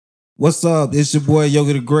What's up? It's your boy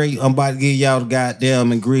Yogi the Great. I'm about to give y'all the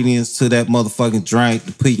goddamn ingredients to that motherfucking drink,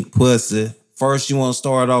 the pink pussy. First, you want to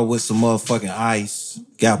start off with some motherfucking ice.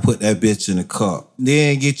 Gotta put that bitch in a cup.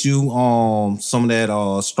 Then get you some of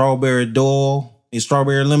that strawberry Dole and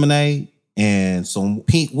strawberry lemonade and some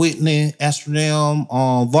Pink Whitney Amsterdam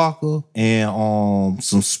vodka and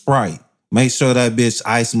some Sprite. Make sure that bitch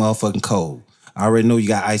ice motherfucking cold. I already know you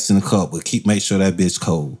got ice in the cup, but make sure that bitch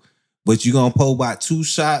cold. But you're going to pour about 2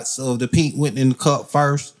 shots of the Pink Whitney in the cup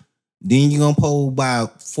first. Then you're going to pour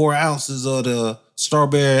about 4 ounces of the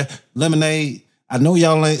strawberry lemonade. I know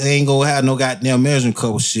y'all ain't going to have no goddamn measuring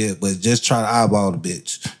cup of shit, but just try to eyeball the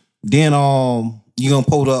bitch. Then you're going to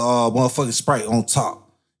pour the motherfucking Sprite on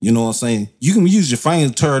top. You know what I'm saying? You can use your finger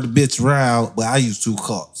to turn the bitch around, but I use 2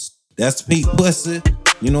 cups. That's the pink pussy.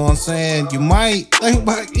 You know what I'm saying? You might think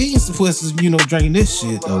about eating some pussies, drinking this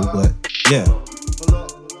shit, though. But, yeah.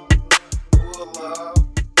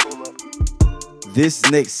 This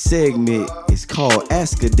next segment is called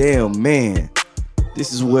Ask a Damn Man.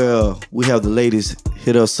 This is where we have the ladies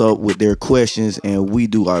hit us up with their questions and we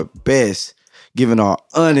do our best giving our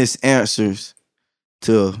honest answers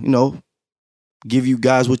to, give you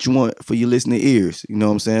guys what you want for your listening ears. You know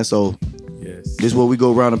what I'm saying? So this is where we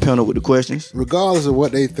go around the panel with the questions. Regardless of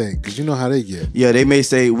what they think, because you know how they get. Yeah, they may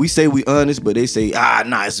say, we say we honest, but they say,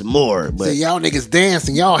 nah, it's more. But say, y'all niggas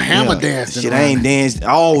dancing, y'all hammer dancing. Shit, I ain't danced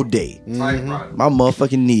all day. Mm-hmm. My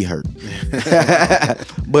motherfucking knee hurt.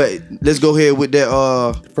 But let's go ahead with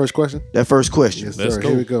that first question. That first question. Yes, sir.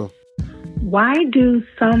 Here we go. Why do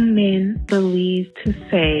some men believe to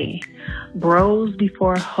say bros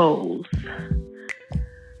before hoes?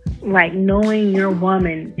 Like knowing your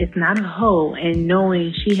woman is not a hoe and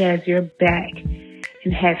knowing she has your back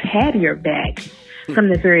and has had your back from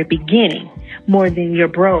the very beginning more than your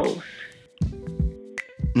bros.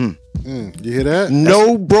 You hear that?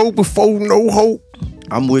 No bro before no hoe.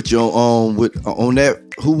 I'm with you on that.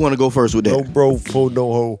 Who want to go first with that? No bro before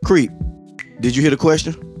no hoe. Creep, did you hear the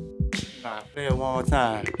question? Nah, play it one more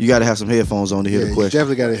time. You got to have some headphones on to hear the question.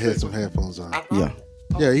 Definitely got to have some headphones on. Yeah.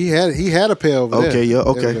 Yeah, he had a pair over there. Okay, yeah,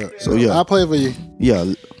 okay. So yeah, I'll play it for you.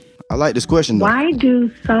 Yeah, I like this question though. Why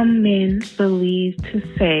do some men believe to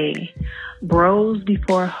say bros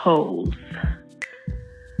before hoes?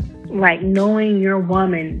 Like knowing your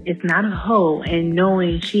woman is not a hoe and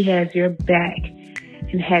knowing she has your back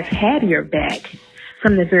and has had your back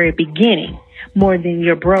from the very beginning more than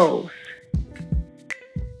your bros.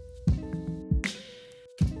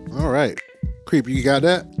 All right. Creep, you got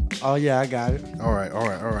that? Oh yeah, I got it. All right.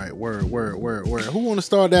 Word. Who want to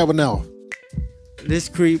start that one now? This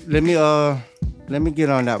Creep, let me get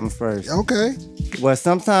on that one first. Okay. Well,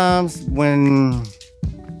 sometimes when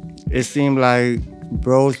it seems like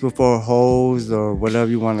bros before hoes or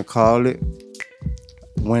whatever you want to call it,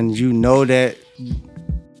 when you know that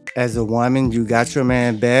as a woman you got your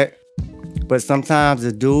man back, but sometimes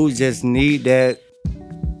the dude just need that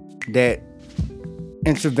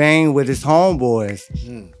intervene with his homeboys.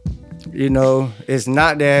 It's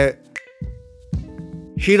not that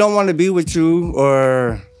he don't want to be with you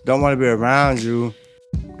or don't want to be around you,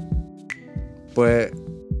 but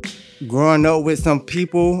growing up with some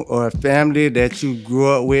people or a family that you grew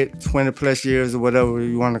up with 20 plus years or whatever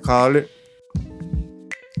you want to call it,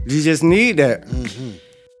 you just need that.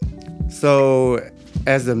 So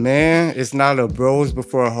as a man, it's not a bros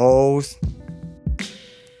before hoes.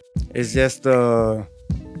 It's just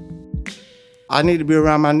I need to be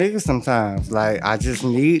around my niggas sometimes. Like, I just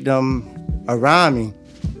need them around me.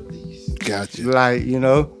 Gotcha. Like, I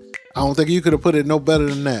don't think you could have put it no better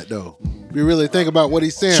than that, though. If you really think about what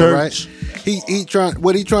he's saying, Church. right?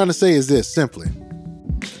 What he's trying to say is this, simply.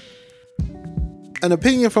 An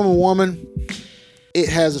opinion from a woman, it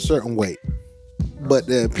has a certain weight. But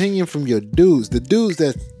the opinion from your dudes, the dudes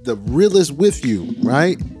that's the realest with you,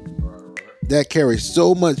 right? That carries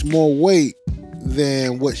so much more weight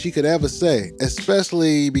than what she could ever say,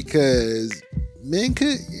 especially because men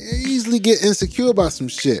could easily get insecure about some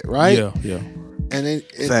shit, right? Yeah. And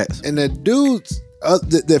the dudes,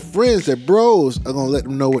 their friends, their bros are gonna let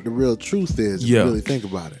them know what the real truth is. If you really think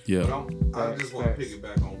about it. Yeah. I just want to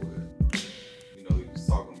piggyback on what he was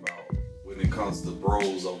talking about when it comes to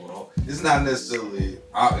bros over the whole. It's not necessarily,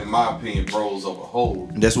 in my opinion, bros over whole.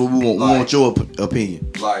 That's what we want. We want your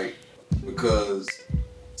opinion. Like, because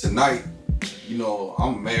tonight,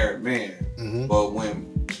 I'm a married man, but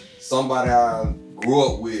when somebody I grew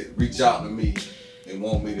up with reach out to me and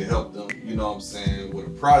want me to help them, with a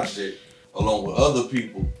project along with other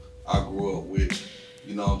people I grew up with,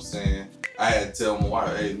 I had to tell my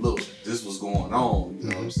wife, hey, look, this was going on, you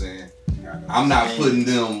know what I'm saying? I'm not putting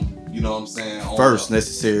them, you know what I'm saying, on First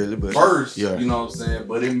necessarily, but first, yeah. you know what I'm saying?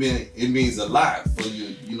 But it means a lot for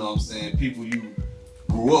you, you know what I'm saying, people you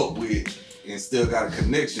grew up with and still got a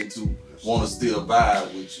connection to want to still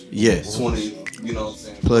vibe with you. Yes. 20, you know what I'm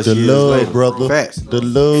saying? Plus The years love, later. brother. Facts. The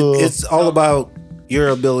love. It's all about your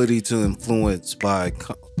ability to influence by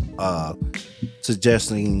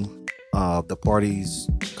suggesting the parties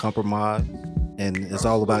compromise, and it's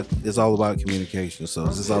all about communication. So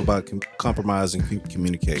it's all about compromise and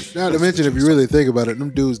communication. Not to mention, if you really think about it, them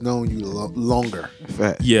dudes known you longer.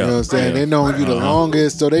 Facts. You know what I'm Yeah. saying? They known you the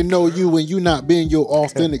longest, so they know you when you not being your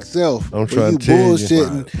authentic self. I'm when trying you to tell you.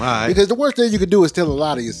 bullshitting. Right. Because the worst thing you could do is tell a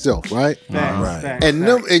lie to yourself, right? Right.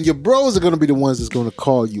 And your bros are gonna be the ones that's gonna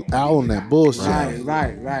call you out on that bullshit.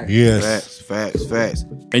 Right. Yes. Facts.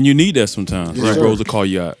 And you need that sometimes. Yes, Your sir. bros will call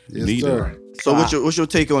you out. You Yes, need sir. that. So what's your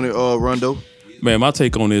take on it, Rondo? Man, my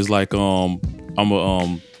take on it is like I'm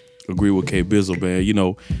a agree with K Bizzle, man. You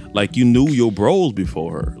know, like you knew your bros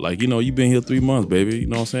before her. Like, you know, you been here 3 months, baby. You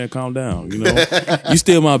know what I'm saying? Calm down. You know, you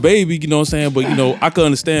still my baby. You know what I'm saying? But you know, I can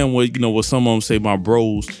understand what some of them say my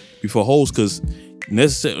bros before hoes, because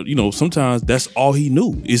necessarily, you know, sometimes that's all he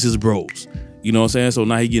knew is his bros. You know what I'm saying? So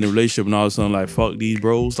now he get in a relationship and all of a sudden like, fuck these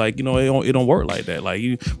bros. Like, you know, it don't work like that. Like,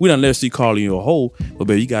 we not necessarily calling you a hoe, but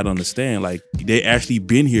baby, you gotta understand, like, they actually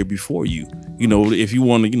been here before you. You know, if you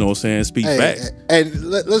want to, you know what I'm saying, speak facts. And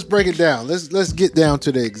let's break it down. Let's get down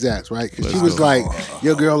to the exacts, right? Because she was like,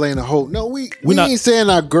 your girl ain't a hoe. No, we not- ain't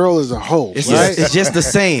saying our girl is a hoe, It's right? just, it's just the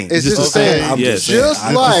saying. It's just a saying. I'm just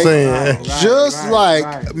saying. Just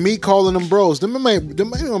like me calling them bros. Them ain't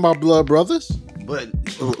my blood brothers. But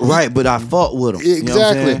I fought with them.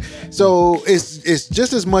 Exactly. So it's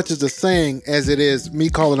just as much as a saying as it is me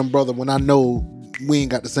calling them brother when I know we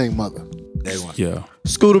ain't got the same mother. Yeah.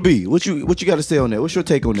 Scooter B, what you got to say on that? What's your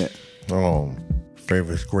take on that?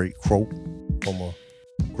 Favorite great quote from a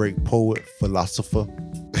great poet, philosopher.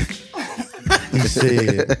 He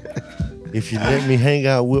said, "If you let me hang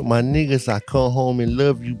out with my niggas, I come home and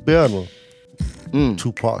love you better."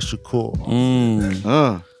 Tupac Shakur.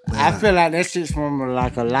 I feel like that shit's from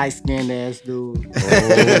like a light skinned ass dude.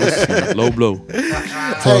 Low blow.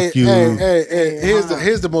 Fuck you. Here's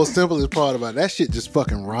the most simplest part about it. That shit just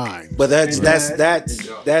fucking rhymes. But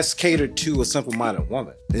that's catered to a simple-minded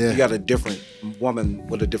woman. Yeah. You got a different woman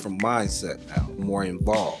with a different mindset now, more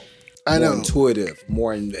involved, I more know. intuitive,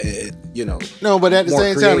 more No, but at the more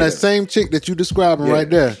same time, that creative. same chick that you describing right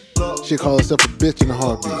there, she call herself a bitch in a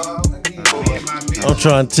heartbeat. I'm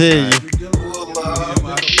trying to tell you.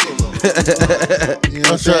 You know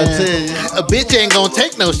I'm what I'm trying to saying? tell you. A bitch ain't gonna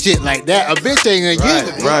take no shit like that. A bitch ain't gonna use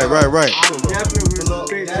it. Right.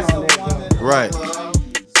 Definitely respect on that. Right.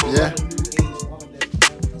 Yeah.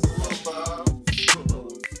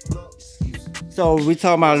 So we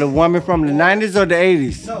talking about the woman from the 90s or the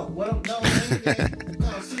 80s?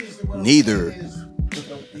 Neither.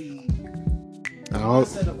 Oh,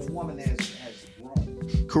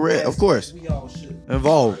 Correct, of course.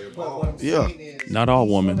 Involved. Yeah. Not all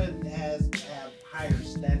women.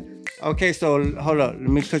 Okay, so hold up. Let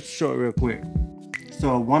me cut you short real quick.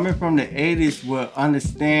 So a woman from the 80s will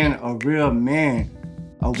understand a real man.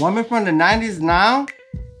 A woman from the 90s now,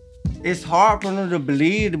 it's hard for them to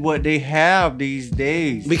believe what they have these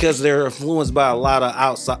days. because they're influenced by a lot of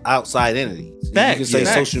outside entities. Facts, You can say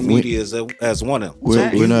facts. social media as one of them.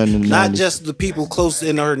 We're not in the 90s. Not just the people close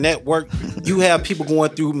in her network. You have people going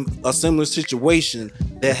through a similar situation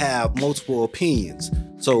that have multiple opinions.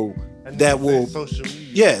 So that will,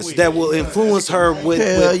 that will influence her with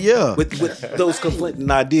those conflicting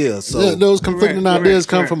ideas. So those conflicting Correct, ideas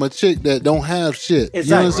come correct. from a chick that don't have shit. exactly, You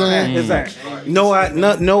know what I'm saying? exactly.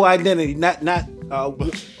 No identity. Not.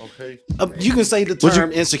 Okay. You can say the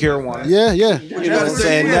term insecure woman. Yeah. You know what I'm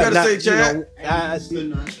saying? What you gotta say, Chad?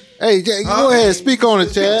 Hey, go ahead, speak on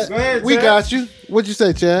it, Chad. Go ahead, We Chad. got you. What'd you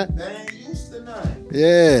say, Chad? They ain't used to nothing.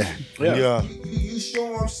 Yeah. Yeah. You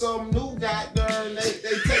show them something new, goddamn, they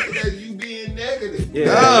take it as you being negative.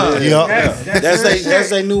 Yeah.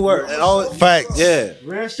 That's a new word. Facts. Yeah.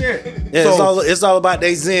 Real shit. Yeah, it's all about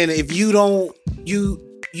they zen. If you don't, you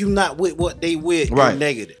not with what they with, Right. you're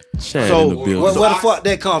negative. Chad So, in the building. Where the fuck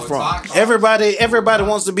that come from? Everybody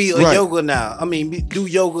wants to be a Right. yoga now. I mean, do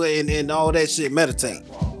yoga and all that shit. Meditate.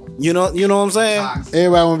 You know what I'm saying?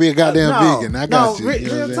 Everybody want to be a goddamn No, vegan. I got you. real You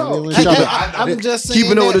know what I'm talk. saying? They went shop I'm just saying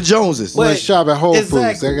Keeping up with that. the Joneses. Went shop at Whole Foods.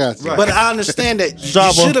 Exactly. I got you. But I understand that you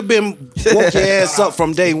Shopper. should have been woke your ass up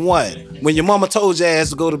from day one. When your mama told your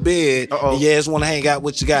ass to go to bed and your ass want to hang out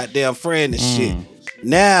with your goddamn friend and shit.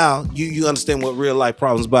 Now you understand what real life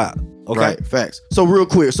problems about. Okay. Right, facts. So real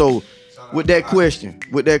quick, so with that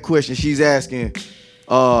question, she's asking,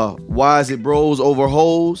 why is it bros over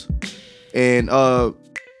hoes? And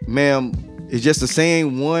ma'am, it's just the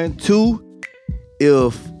same. 1, 2,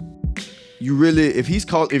 if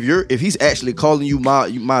he's actually calling you my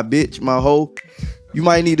bitch, my hoe, you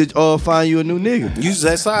might need to find you a new nigga. Use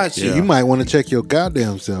that side chick. You might want to check your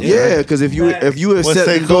goddamn self. Yeah, because if you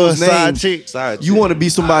accept those names, you want to be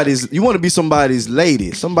somebody's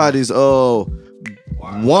lady, somebody's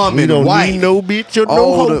woman, You don't wife. need no bitch or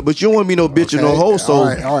no hoe. But you don't want to be no bitch or no hoe. So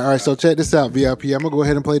all right. So check this out, VIP. I'm gonna go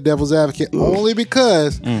ahead and play devil's advocate only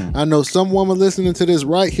because I know some woman listening to this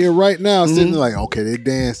right here, right now, sitting there like, okay, they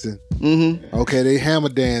dancing. Okay, they hammer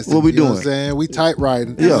dancing. What we you know doing? What I'm saying? We tight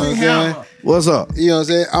riding. Yeah. You know what I'm saying? What's up? You know what I'm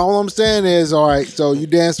saying? All I'm saying is, all right, so you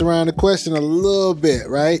dance around the question a little bit,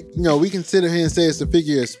 right? You know, we can sit here and say it's a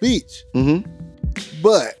figure of speech.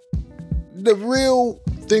 But the real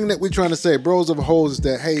thing that we're trying to say, bros over hoes, is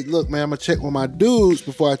that, hey, look, man, I'm going to check with my dudes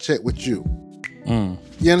before I check with you.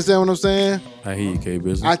 You understand what I'm saying? I hear you,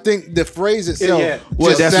 K-Business. I think the phrase itself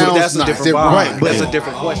Well, just sounds that's a nice. different It vibe. rhymes. That's a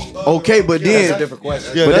different question. Okay, but then That's a different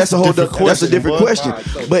question. Yeah, but that's a whole different that's a different question.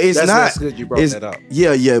 But it's that's not. good you brought it's, that up.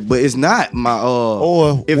 Yeah, but it's not my.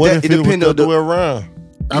 Or if what that, if it it was depends the on other way around?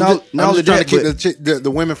 I'm just trying to keep but-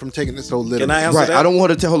 the women from taking this so literally. Can I answer Right. that? I don't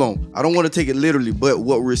want to hold on. I don't want to take it literally, but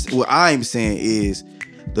what I'm saying is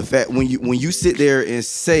the fact when you sit there and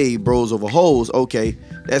say bros over hoes, okay,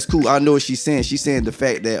 that's cool. I know what she's saying. She's saying the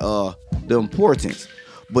fact that the importance.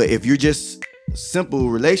 But if you're just simple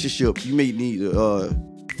relationship, you may need to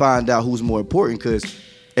find out who's more important, because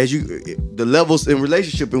the levels in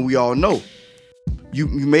relationship, and we all know, you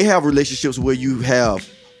may have relationships where you have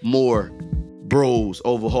more bros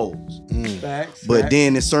over hoes. But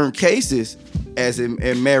then in certain cases, as in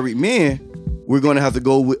married men, we're gonna have to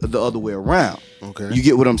go with the other way around. Okay. You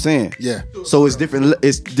get what I'm saying? Yeah. So it's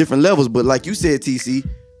different levels. But like you said, TC,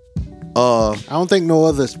 I don't think no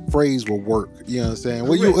other phrase will work. You know what I'm saying?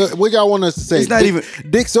 What y'all want us to say? It's not even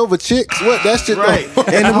dicks over chicks. What that shit? right.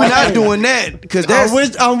 And we're not doing that because that's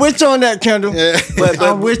I'm with you on that, Kendall. But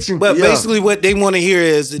I'm with you. But Yeah. basically, what they want to hear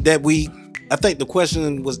is that I think the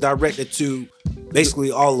question was directed to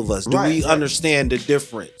basically all of us. Do we understand the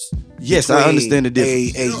difference? Yes, I understand the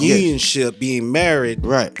difference. A unionship, being married,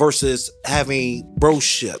 Right. versus having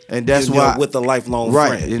broship, And that's you know, why with a lifelong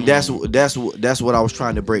right, friend. and that's what I was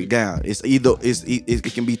trying to break down. It's either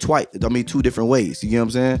it can be twice. I mean, two different ways. You know what I'm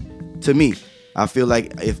saying? To me, I feel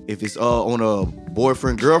like if it's on a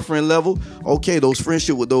boyfriend girlfriend level, okay, those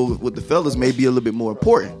friendship with the fellas may be a little bit more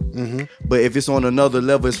important. But if it's on another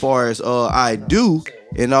level, as far as I do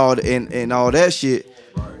and all that shit,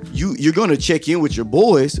 you're gonna check in with your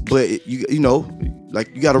boys, but you know,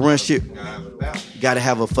 like you gotta run shit. You gotta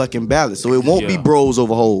have a fucking balance, so it won't be bros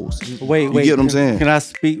over hoes. Wait, You get what I'm saying? Can I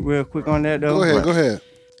speak real quick on that though? Go ahead.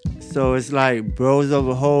 So it's like bros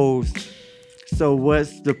over hoes. So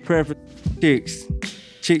what's the preference?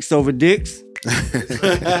 Chicks over dicks.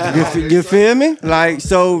 you feel me? Like,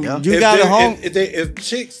 so you got a home. If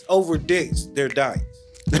chicks over dicks, they're dying.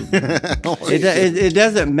 It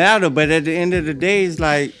doesn't matter, but at the end of the day, it's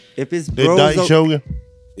like if it's They bros, dice yoga.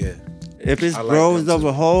 Yeah. if it's I like bros them too.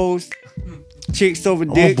 over hoes, chicks over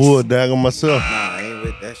I'm a dicks. bulldog on myself. Nah, I ain't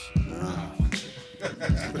with that shit.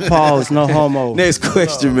 Pause, no homo. Next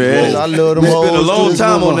question, man. I love them It's been a hoes, long too.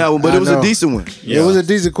 time on that one, but I it was know. a decent one. It was a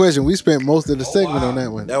decent question. We spent most of the segment on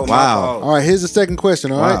that one. That was Wow. my fault. All right, here's the second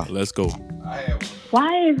question. All right. Let's go.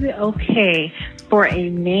 Why is it okay for a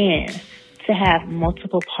man to have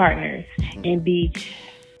multiple partners and be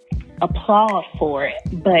applauded for it,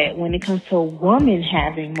 but when it comes to a woman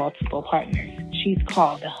having multiple partners, she's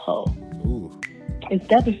called a hoe? It's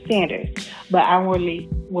double standards, but I really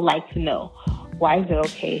would like to know, why is it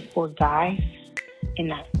okay for guys and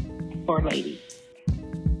not for ladies?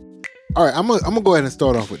 All right, I'm gonna go ahead and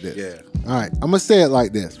start off with this. Yeah. All right, I'm gonna say it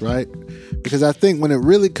like this, right? Because I think when it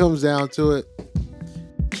really comes down to it,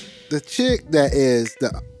 the chick that is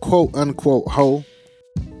the quote unquote hoe,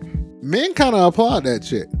 men kind of applaud that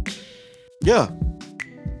chick. Yeah.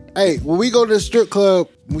 Hey, when we go to the strip club,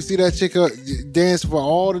 we see that chick dance for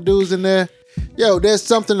all the dudes in there. Yo, there's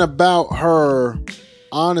something about her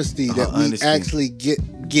honesty that we honesty. actually get,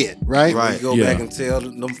 right? Right. You go Yeah. back and tell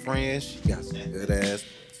them friends, she got some good ass.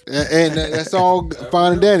 And that's all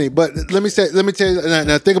fine and dandy. But let me tell you.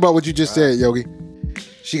 Now think about what you just said, Yogi.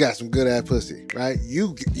 She got some good ass pussy, right?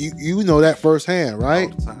 You know that firsthand, right?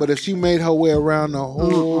 All the time. But if she made her way around the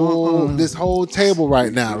whole this whole table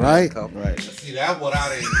right now, right? Right. See, that's what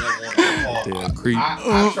I didn't never want to Damn creep.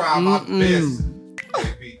 I try my best,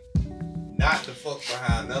 baby, not to fuck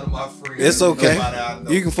behind none of my friends. It's okay. Nobody I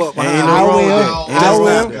know. You can fuck Ain't behind no me. wrong with will. that. I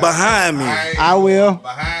will. Behind me. ain't I will.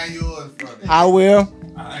 Behind you or in front of you. I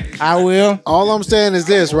will. All I'm saying is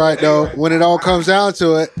this, right, though. When it all comes down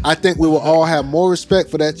to it, I think we will all have more respect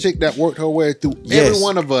for that chick that worked her way through every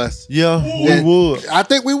one of us. Yeah, we would. I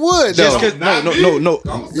think we would, though. No.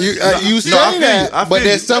 You say that, but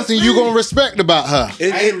there's something you're going to respect about her.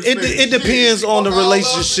 It depends on the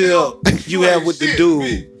relationship you have with the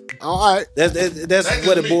dude. All right. That's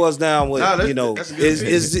what it boils down with.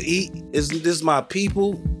 Is this my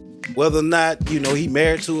people? Whether or not, he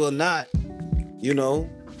married to her or not.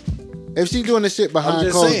 If she doing the shit behind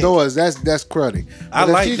just closed saying. doors, that's cruddy. I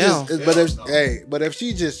like now. But if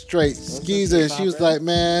she just straight skeezer and she was like,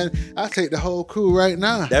 man, I'll take the whole crew right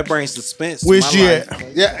now. That brings suspense. Where's to she my at?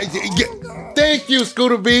 life. Yeah. Thank you,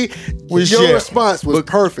 Scooter B. Where's she Your at? response was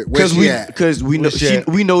perfect. Where's she at? Because we know Where's she at?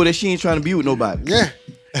 we know that she ain't trying to be with nobody. Yeah.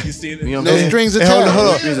 You see it? You know what No I'm saying? strings And hold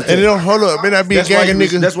attached. up. And then hold up. Man, I be a gang of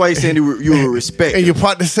niggas. That's why he's saying you will respect. And your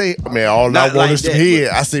partner say, man, all Not I want like is some that, head.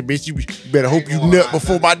 I say, bitch, you better hope you nut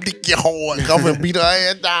before my dick get hard. Come and beat her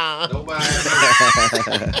ass down.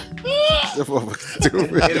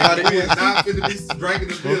 Anybody who is not finna be drinking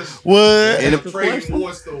the beer. What? Trade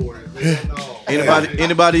more stores.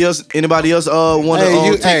 Anybody else want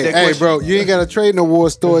to take that Hey, question? bro, you ain't got to trade no war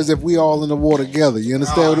stories if we all in the war together. You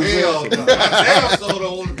understand what I'm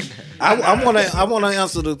saying? I want to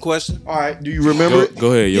answer the question. All right, do you remember it?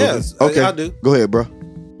 Go ahead, Yogi. Yes, Okay, I do. Go ahead, bro.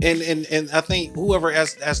 And I think whoever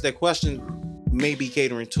asked that question may be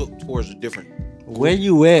catering towards a different. Where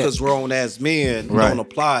you at? Because grown ass men Right. don't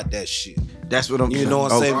apply that shit. That's what I'm. You know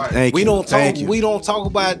what I'm saying? Thank We you. don't talk. Thank you. We don't talk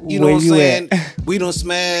about. You know Where what I'm you saying? at? We don't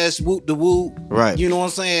smash whoop the whoop. Right. You know what I'm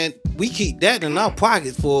saying? We keep that in our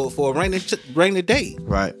pocket for a rainy day.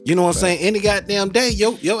 Right. You know what I'm saying? Any goddamn day,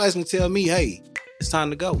 yo ass can tell me, hey, it's time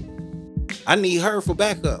to go. I need her for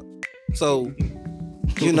backup. So,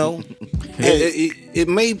 it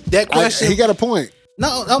made that question. He got a point.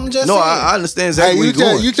 No, I'm just No, saying. I understand Hey, exactly where you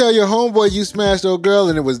you're going. tell your homeboy you smashed your girl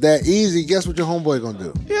and it was that easy. Guess what your homeboy gonna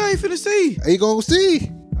do? Yeah, I ain't finna see. He gonna see.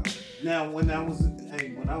 Now, when I was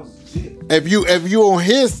legit. If you on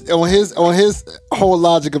his whole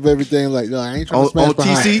logic of everything, like, no, I ain't trying to smash On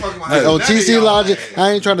behind. TC, On TC logic,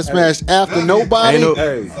 I ain't trying to smash after nobody. Ain't no-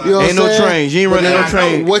 you know what ain't I'm no saying? trains. You ain't running no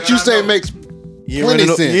trains. What you say makes You plenty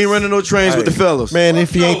ain't sense. running no trains with the fellas. Man,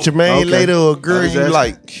 if he ain't your main Okay. lady or a girl you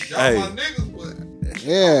like, Hey,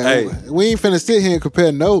 Yeah, Hey. we ain't finna sit here and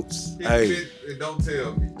compare notes. hey, Don't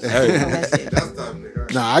tell me. hey. That's the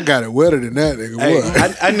nigga. Nah, I got it wetter than that, nigga. Hey,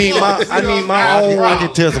 What? I need my I own.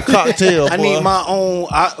 can tell some cocktail. I need my own.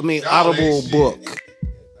 Audible book.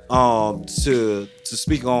 To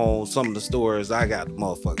speak on some of the stories I got to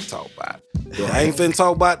motherfucking talk about. Yeah, I ain't finna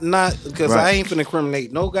talk about not because I ain't finna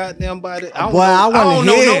incriminate no goddamn body. I don't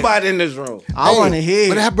know nobody in this room. I want to hear.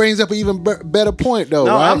 But that brings up an even better point, though.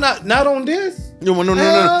 No, right? I'm not on this. No.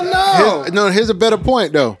 Hell no. Here's a better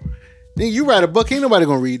point, though. Nigga, you write a book, ain't nobody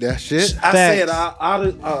gonna read that shit. I Facts. said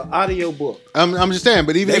audio book. I'm just saying,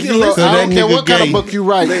 but even They if can you wrote, listen. I don't That care nigga what kind of gay. book you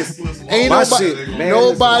write. Ain't My nobody, shit, man,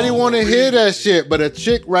 nobody listen. want to hear that shit. But a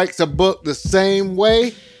chick writes a book the same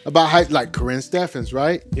way about how, like Corinne Steffens,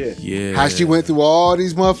 right? Yeah. How she went through all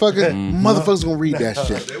these motherfuckers. Motherfuckers gonna read that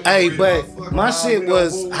shit. Hey, but my shit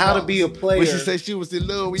was how to be a player. When she said she was in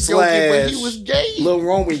love with Slash Yogi, but he was gay. Lil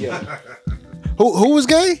Romeo. Who was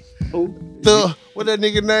gay? What that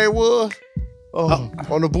nigga name was?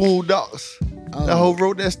 On the Boondocks. That hoe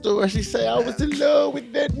wrote that story. She said, I was in love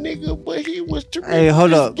with that nigga, but he was terrific. Hey,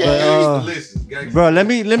 hold up, bro. Let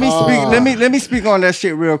me speak on that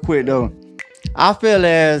shit real quick though. I feel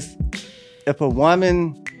as if a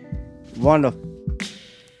woman want to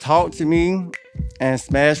talk to me and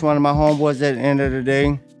smash one of my homeboys at the end of the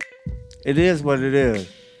day, it is what it is.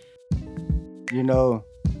 You know,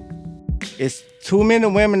 it's too many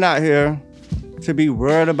women out here to be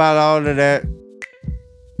worried about all of that,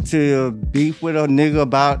 to beef with a nigga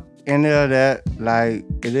about any of that. Like,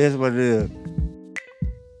 it is what it is.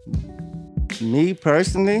 Me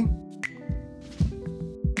personally,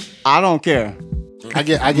 I don't care. I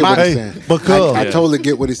get what he's saying. Because I totally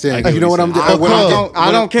get what he's saying. get You know what what he's I'm doing?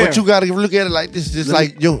 I don't care. But you gotta look at it like this. Just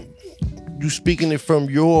like you speaking it from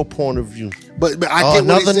your point of view. But I get what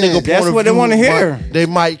Another he's saying. nigga That's point of what they view wanna hear. They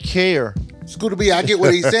might care. Scooter B, I get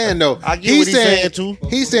what he's saying though. I get what he's saying, too.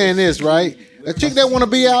 He's saying this, right? A chick that want to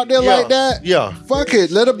be out there like that, Yeah. fuck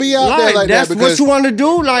it, let her be out there like that's that. what you want to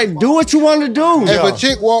do. Like, do what you want to do. If a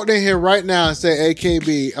chick walked in here right now and said, "Hey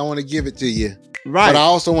KB, I want to give it to you," But I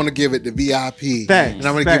also want to give it the VIP. Facts, and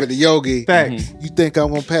I'm going to give it to Yogi. Facts. You think I'm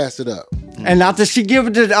going to pass it up? And after she give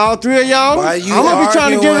it to all three of y'all, I'm gonna be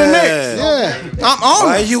trying to give it next. Yeah. I'm on it.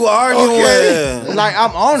 Why you arguing? Okay. Like,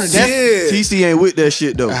 I'm on it. That's, TC ain't with that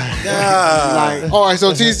shit though. like, All right,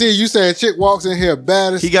 so TC, you said chick walks in here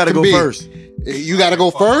baddest. He got to go first. You got to go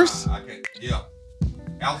first? I can't. Yeah.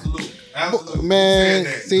 Absolutely. Absolutely. Man,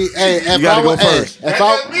 see, hey, if You gotta I go was, first. Hey, if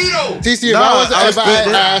I, TC, if I wasn't, I if I, respect I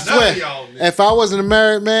that. None of swear, y'all, nigga. if I wasn't a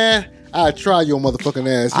married man, I'd try your motherfucking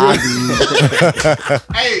ass.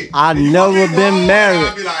 Hey, I never been married.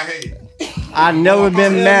 I'd be like, hey. I never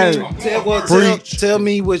been married. Tell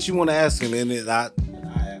me what you want to ask him, and then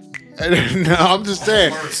No, I'm just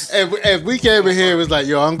saying. If we came in here, it was like,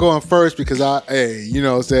 yo, I'm going first because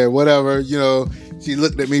said whatever, she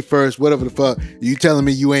looked at me first, whatever the fuck. You telling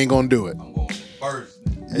me you ain't gonna do it? I'm going first.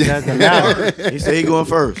 It doesn't matter. He said he going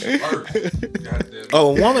first.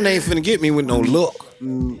 a woman ain't finna get me with no look.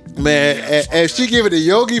 Man, if she give it to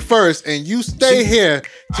Yogi first and you stay here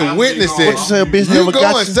to witness it, What you say, bitch? you Never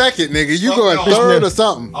got going you? second, nigga. You Fuck going no. third or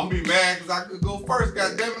something. I'm be mad because I could go first.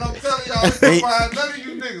 God damn it, I'm telling y'all, it's gonna find none of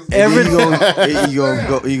you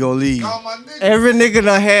niggas. He gonna leave. All my niggas. Every nigga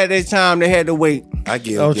done had their time. They had to wait. I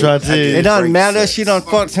get. I'm trying to tell you. It doesn't matter. She done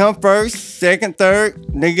fucked him first, second, third.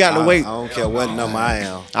 Nigga got to wait. I don't care what number I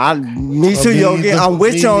am. Me too, Yogi. I'm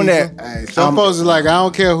with you on that. Hey, some folks is like, I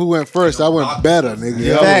don't care who went first. I went better, nigga.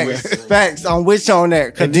 Facts. I'm with you on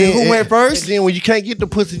that. Cause then who went first? And then when you can't get the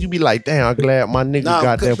pussy, you be like, damn, I'm glad my nigga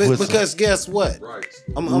got that pussy. Because guess what? Right.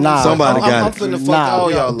 I'm Somebody got I'm it. finna fuck Nah.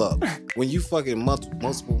 all y'all up. When you fucking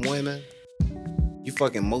multiple women, you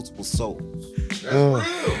fucking multiple souls. That's real.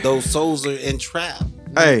 Those souls are entrapped.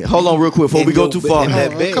 Hey, hold on real quick before we go too far. In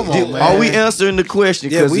that bed. Come on, man. Are we answering the question?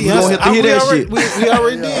 Because we gonna have to hear that shit. We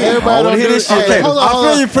already did. Everybody I wanna don't hear do this this shit. shit. Hold on, hold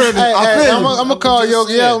on. I feel you, Pretty. Hey, I hey, feel I'm you. gonna call I'm just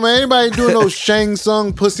Yogi saying. out, man. Anybody doing no Shang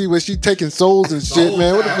Tsung pussy where she taking souls and shit,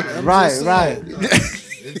 man? What the fuck? Right.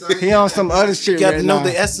 He on some other shit You got right to know now.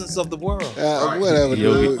 the essence of the world. Whatever,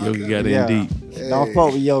 dude. Yogi got Yeah. in deep. Don't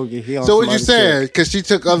fuck with Yogi. He on So what some you other saying? Because she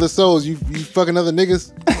took other souls, you fucking other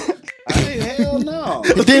niggas? Hey, hell no.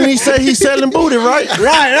 But then he said he's selling booty, right? shit.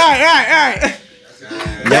 Right.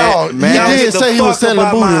 No, he did say he was selling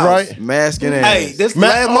booty, right? Masking ass. Hey, this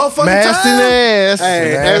last motherfucking Masking time. ass.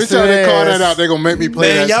 Hey, every time they call that out, they gonna make me play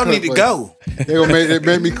Man, that y'all clip need to for go. you. They gonna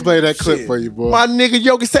make me play that clip for you, boy. My nigga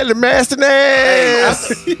Yogi selling masking ass.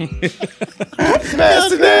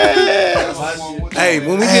 Masking ass. Hey,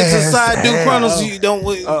 when we get to Side Dude Chronicles, you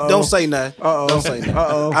don't say nothing. Don't say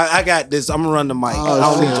nothing. I got this. I'm gonna run the mic. I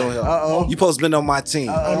don't need your help. You supposed to be on my team.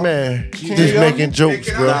 Man, you just making jokes,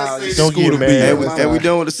 bro. Don't get mad. And we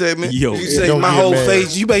done with the segment? Yo, You say don't my get whole mad.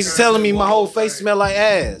 face. You basically telling me my whole face smell like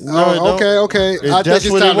ass. Oh, okay. I that's think it's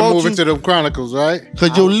what they time to want move you. into the Chronicles, right?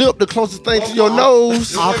 Cause your lip the closest thing to your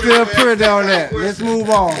nose. I feel pretty on that. Let's move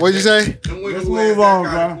on. What'd you say? Let's move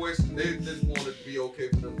on, bro. They just want it to be okay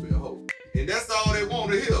for them to be a hoe. And that's all they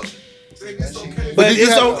want to hear. Say it's okay. But did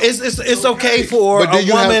you it's okay for But a do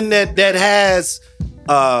you have- woman that has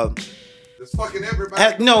It's fucking everybody.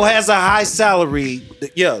 has a high salary.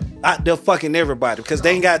 Yeah, they're fucking everybody because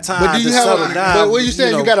they ain't got time But do to you have? settle down. But what you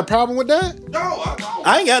saying? You know. got a problem with that? No, I don't.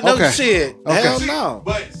 I ain't got no Okay. shit. Okay. Hell no.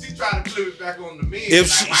 But she trying to flip it back on the men. If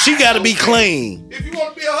she got to be clean. If you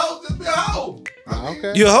want to be a hoe, just be a hoe.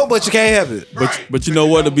 Okay. You a hoe, but you can't help it. but you know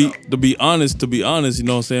what? To be honest, you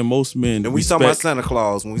know what I'm saying. Most men And we talking about respect. Santa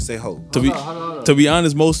Claus when we say hoe. To be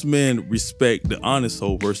honest, most men respect the honest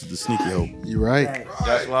hoe versus the sneaky hoe. You right.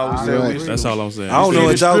 That's why we said we- That's all I'm saying. I don't know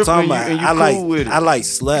what y'all talking about. and you I cool with it. like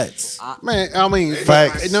sluts. Man, I mean,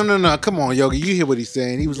 Facts. No. Come on, Yogi. You hear what he's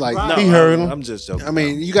saying? He was like, No, He heard him. I'm just joking. I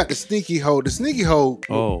mean, you got the sneaky hoe. The sneaky hoe.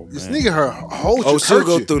 Oh, the man. sneaky hoe. Oh, she'll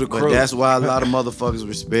go through the But crew. that's why a lot of motherfuckers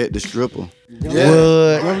respect the stripper. Yeah.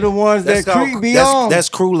 What? Them the ones that called- creep me on. That's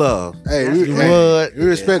crew love. Hey, we What?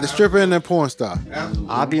 respect the stripper and the porn star.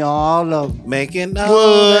 I be on all of them. Making all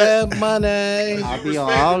What? that money. I be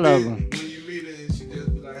on all of them. When you meet her and she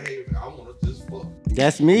just be like, hey, I want to just fuck.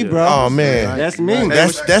 That's me, bro. Oh man, That's me.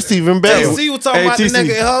 that's even Hey, better. see, we talking Hey, about the TC.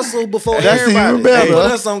 nigga hustle before That's everybody. even better. Hey,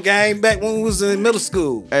 put us on game back when we was in middle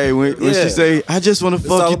school. Hey, when Yeah. she say, I just want to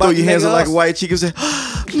all fuck you, about throw your the hands nigga up like a hustle. white chick and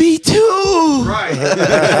say, me too. Right.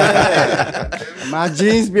 My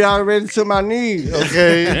jeans be already to my knees.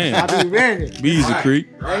 Okay. I Damn. be ready. Bees a creep.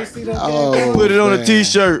 Oh, Put it on a man.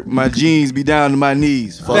 t-shirt. My jeans be down to my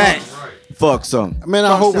knees. Facts. Fuck something. Man,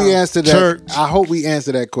 I hope we answered that. Church. I hope we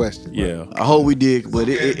answered that question. Yeah. I hope we did, but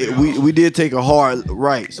we did take a hard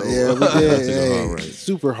right. So Yeah, we did. Hey,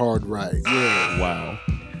 super hard right. Yeah. Wow.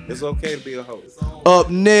 It's okay to be a hoe. Up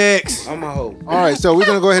next. I'm a hoe. All right, so we're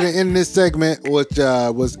gonna go ahead and end this segment, which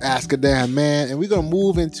was Ask a Damn Man, and we're gonna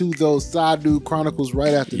move into those Side Dude Chronicles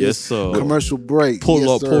right after Yes, this sir. commercial break. Pull Yes,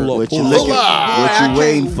 up, sir. pull up, What you pull looking? up. What you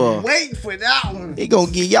waiting for? Wait for that one. He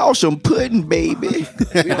gonna give y'all some pudding, baby.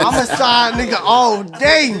 I'm a side nigga all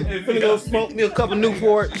day. Finna go smoke me a couple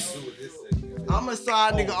Newports. I'm a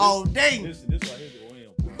side nigga all day.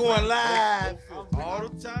 Going live all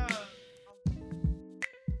the time.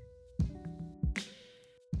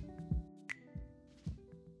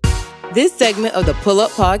 This segment of the Pullup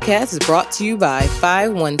Podcast is brought to you by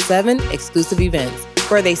 517 Exclusive Events,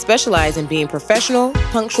 where they specialize in being professional,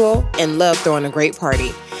 punctual, and love throwing a great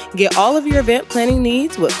party. Get all of your event planning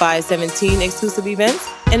needs with 517 Exclusive Events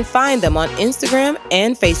and find them on Instagram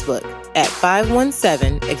and Facebook at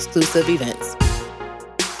 517 Exclusive Events.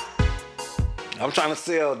 I'm trying to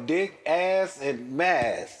sell dick, ass, and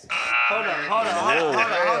mask. Hold on.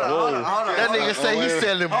 That nigga say he's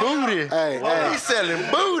selling booty. He's selling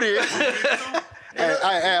booty.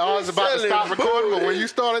 Hey, I was about to stop recording, but when you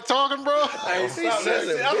started talking, bro, I ain't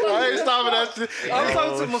stopping that shit. I'm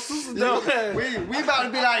talking to my sister though. We about to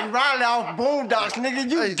be like Riley off Boondocks, nigga.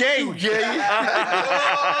 You gay.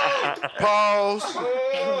 Pause.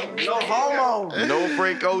 No homo. No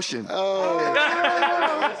Frank Ocean.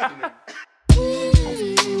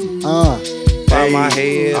 By my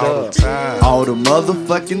head up. All the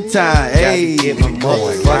motherfucking time. Hey, Get my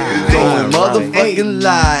motherfucking going motherfucking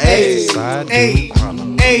live.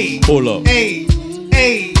 Hey, Pull up. you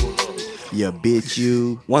bitch,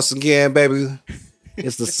 you. Once again, baby,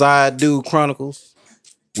 it's the Side Dude Chronicles.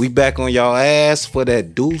 We back on y'all ass for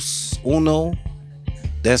that Deuce Uno.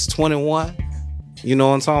 That's 21. You know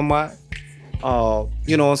what I'm talking about?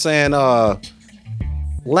 You know what I'm saying?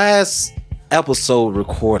 Last episode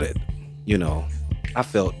recorded, I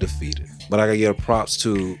felt defeated. But I gotta give props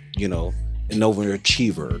to, an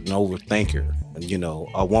overachiever, an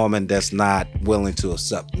overthinker, a woman that's not willing to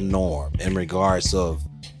accept the norm in regards of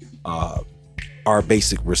our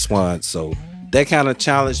basic response. So that kind of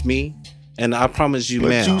challenged me. And I promise you,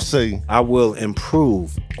 What you say? I will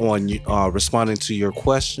improve on responding to your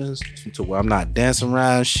questions to where I'm not dancing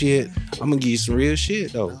around shit. I'm gonna give you some real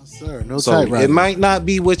shit though. No, sir. No So typewriter. it might not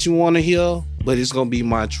be what you want to hear, but it's gonna be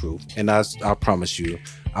my truth. And I promise you,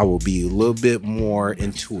 I will be a little bit more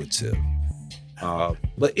intuitive.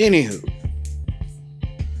 But anywho,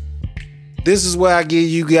 this is where I give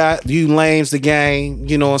you lames the game.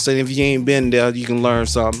 You know what I'm saying? If you ain't been there, you can learn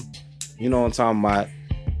something. You know what I'm talking about?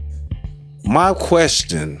 My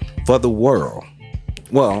question for the world.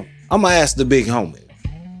 Well, I'm gonna ask the big homie.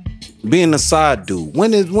 Being a side dude,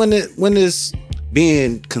 when is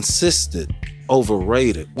being consistent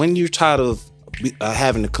overrated? When you're tired of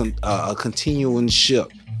having a continuing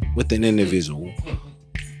ship with an individual,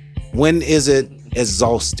 when is it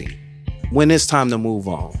exhausting? When it's time to move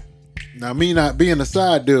on? Now, me not being a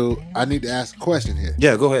side dude, I need to ask a question here.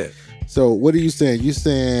 Yeah, go ahead. So, what are you saying? You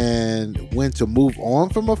saying when to move on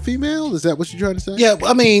from a female? Is that what you're trying to say? Yeah,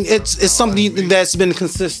 I mean, it's something that's been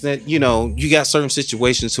consistent. You got certain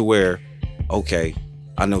situations to where, okay,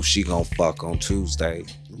 I know she gonna fuck on Tuesday.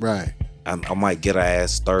 Right. I might get her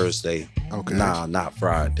ass Thursday. Okay. Nah, not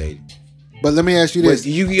Friday. But let me ask you this.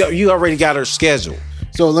 But you already got her schedule.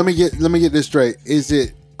 So let me get this straight. Is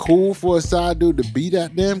it cool for a side dude to be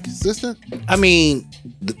that damn consistent? I mean,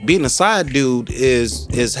 being a side dude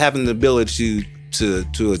is having the ability to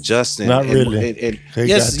adjust. Not really. And He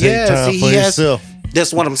yes, gotta take time for himself.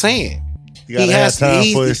 That's what I'm saying. You gotta have time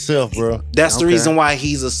for himself, bro. That's the Okay. reason why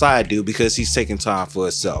he's a side dude, because he's taking time for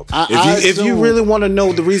himself. I If you assume- really want to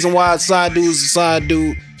know the reason why a side dude is a side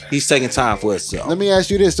dude, he's taking time for himself. Let me ask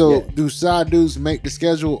you this. So do side dudes make the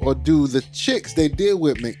schedule, or do the chicks they deal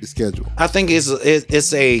with make the schedule? I think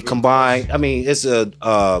it's a combined. I mean, it's a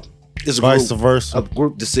Vice group, versa. a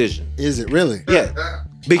group decision. Is it really? Yeah,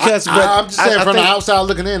 because I'm just saying I from the think- outside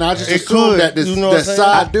looking in, I just It assume could, that this you know what I'm saying?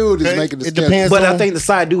 side dude is Okay, making the it schedule. depends. But I on- think the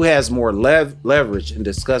side dude has more leverage in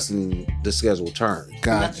discussing the schedule terms.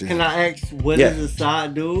 Gotcha. Can I ask what Yeah. is a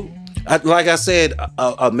side dude? Like I said,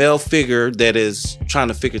 a male figure that is trying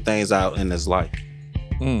to figure things out in his life.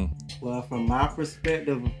 Well, from my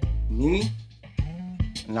perspective, me,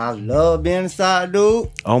 and I love being a side dude.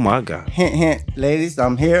 Oh my God! Hint, hint, ladies,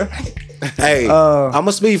 I'm here. Hey, I'm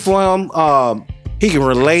gonna speak for him. He can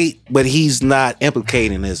relate, but he's not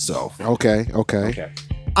implicating himself. Okay.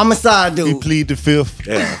 I'm a side He dude. plead the fifth.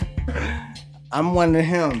 Yeah. I'm one of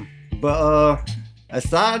him. But a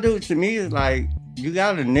side dude to me is like, you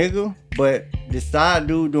got a nigga, but the side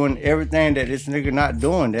dude doing everything that this nigga not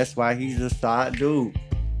doing. That's why he's a side dude.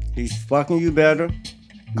 He's fucking you better.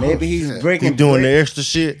 Maybe he's breaking. He doing the extra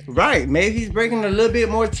shit. Right. Maybe he's breaking a little bit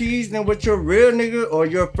more cheese than what your real nigga or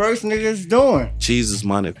your first nigga is doing. Cheese is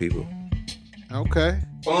money, people. Okay.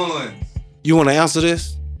 Fun. You want to answer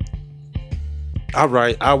this? All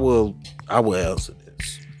right, I will answer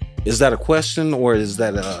this. Is that a question or is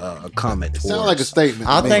that a comment? It sounds like a statement.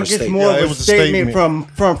 I think it's more of a statement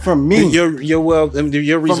from me. You're well.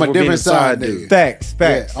 Your reason From a for being different side, dude. Facts.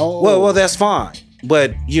 Yeah. Oh. Well, that's fine.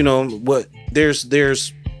 But you know what? There's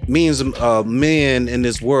millions of men in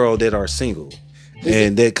this world that are single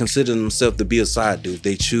and that consider themselves to be a side dude.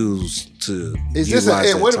 They choose to. Is this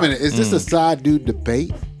wait a minute? Is this a side dude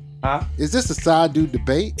debate? Huh? Is this a side dude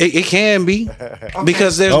debate? It can be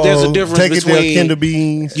because there's a difference Take it there, between Kinder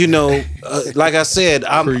Beans. you know, like I said,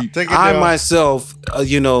 I myself,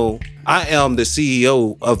 you know, I am the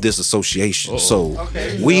CEO of this association. So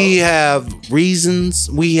we have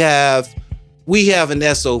reasons. We have an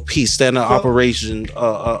SOP, standard operation.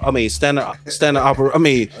 Standard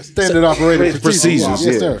operating procedures.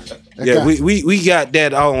 Yes, sir. Yeah, we got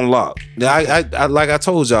that all on lock. I like I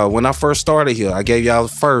told y'all when I first started here, I gave y'all the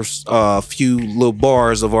first few little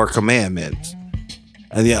bars of our commandments,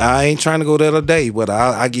 and yeah, I ain't trying to go there today, but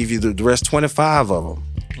I give you the rest 25 of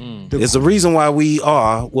them. It's the reason why we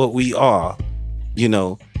are what we are. You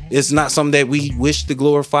know, it's not something that we wish to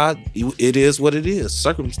glorify. It is what it is.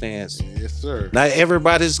 Circumstance. Yes, sir. Not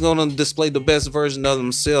everybody's gonna display the best version of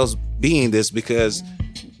themselves being this because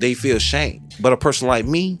they feel shame. But a person like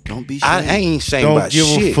me, Don't be I shamed. ain't shamed Don't about give a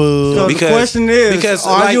shit. fuck. So the question is,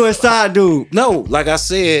 are you a side dude? No, like I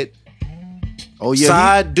said, Oh yeah.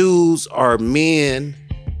 side dudes are men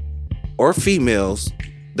or females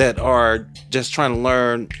that are just trying to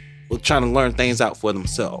learn things out for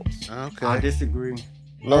themselves. Okay. I disagree.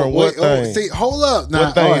 Learn what thing? See, hold up. Now,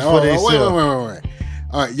 What things for wait. themselves?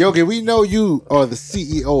 All right, Yogi, we know you are the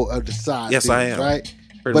CEO of the side Yes, dudes, I am. right?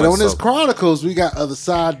 Pretty But much on this so. Chronicles, we got other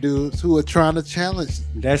side dudes who are trying to challenge.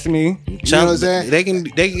 That's me. You know what I'm saying? They can.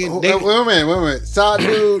 Wait a minute. Side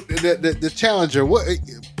dude, the challenger. What?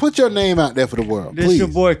 Put your name out there for the world, This please. your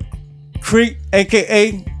boy Creek,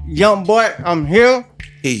 aka Young Boy. I'm here.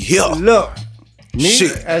 He here. Look, me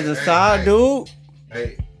Shit. as a side dude.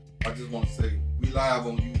 Hey, I just want to say we live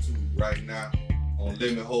on YouTube right now on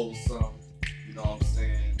Let Me Hold Some. You know what I'm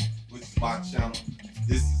saying? Which is my channel.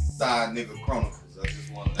 This is Side Nigga Chronicles. I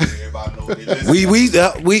just want to let everybody know they listen.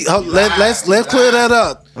 Let's clear that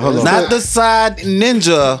up. Hold on. Not the side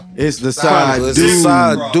ninja. It's the Chronicles. side It's the dude.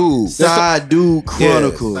 side dude. Side dude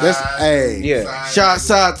Chronicles. Yeah.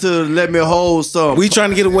 Shouts out to Let Me Hold Some. We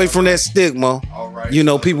trying to get away from that stigma. All right. You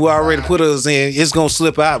know, people already put us in. It's gonna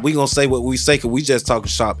slip out. We gonna say what we say because we just talking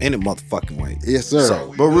shop any motherfucking way. Yes, sir.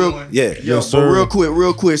 So, But real, yeah. but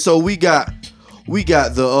real quick. So we got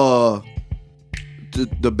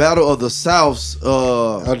the battle of the Souths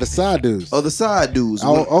Of the side dudes. of the side dudes.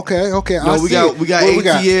 Oh, okay. No, we got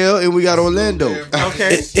ATL and we got Orlando.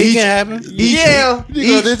 Okay. It can happen. Yeah.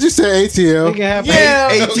 Did you say ATL? Yeah.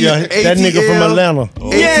 Yeah, that nigga from Atlanta.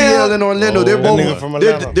 ATL and Orlando. That nigga from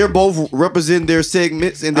Atlanta. They're both representing their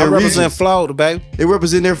segments and I their represent regions. Florida, baby. They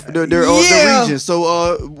represent their Yeah. region.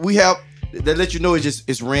 So we have that let you know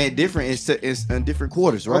it's ran different in different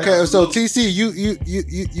quarters, right? Okay, so TC,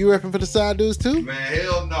 you repping for the side dudes too? Man,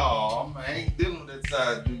 hell no. I ain't dealing with that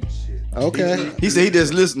side dude shit. Okay. He said he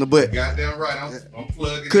just listening, but Goddamn right. I'm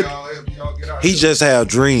plugging Could- y'all. Help y'all get out. He just have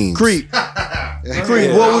dreams. Creep. Creep,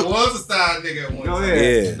 I what was a side nigga at one Go time.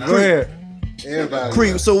 ahead. Yeah. Go ahead. Everybody.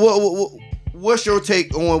 Creep. So what's your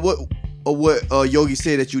take on what Yogi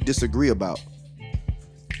said that you disagree about?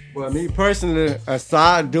 Well, me personally, a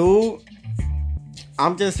side dude,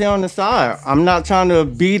 I'm just here on the side. I'm not trying to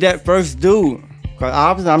be that first dude. Cause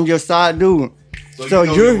obviously I'm your side dude. So you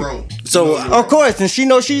know you're wrong. So, of course, and she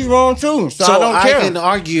knows she's wrong too. So I don't care. can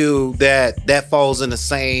argue that falls in the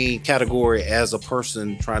same category as a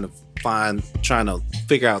person trying to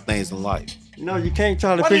figure out things in life. No, you can't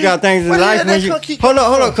try to figure out things in life when you hold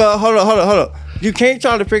up. You can't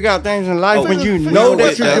try to figure out things in life when you know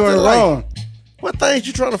that you're doing wrong. What things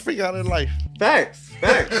you trying to figure out in life? Facts.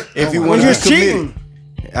 If you When want to you're be committed, cheating.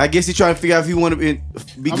 I guess he's trying to figure out if you want to be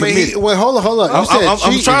I committed. mean, wait, hold on. You said I'm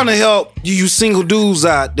cheating. trying to help you single dudes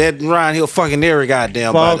out that around here fucking every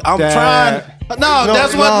goddamn body. Fuck I'm that. trying. No,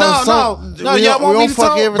 that's what. No. Y'all want me to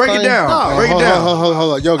talk? Break it down. No. Break it down.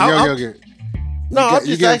 Hold on. Yogi. No,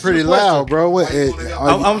 You getting pretty loud, bro. What?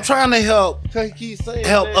 I'm trying to help Keep saying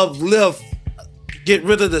uplift, get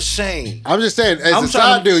rid of the shame. I'm just saying, as I'm a trying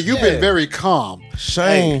side to- dude, you've yeah. been very calm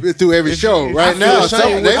shame. through every show. Right I now, feel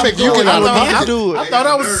ashamed they what make I'm you get doing. out of I pocket. do it. I thought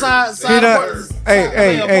I was side See that?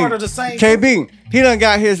 Hey, part of the same. KB, He done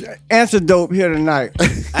got his antidote here tonight.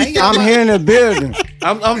 I'm here in the building.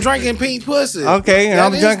 I'm drinking pink pussy. Okay, and That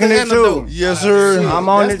I'm is drinking the it too. antidote. Yes, sir. I'm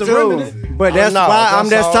on That's it the too. remedy. But that's no, why I'm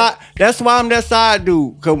that's that all. side. That's why I'm that side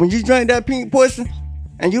dude. Cause when you drink that pink pussy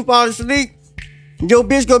and you fall asleep, your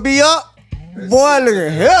bitch gonna be up. Boy, look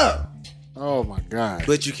at here. Oh my God.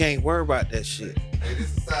 But you can't worry about that shit. Hey,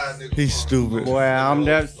 this is Side Nigga He's stupid. Boy, I'm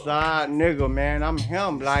that side nigga, man. I'm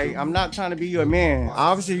him. Like, I'm not trying to be your man.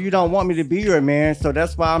 Obviously, you don't want me to be your man, so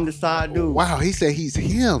that's why I'm the side dude. Wow, he said he's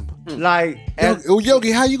him. Like, as,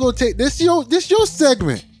 Yogi, how you gonna take this? Your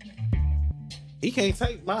segment. He can't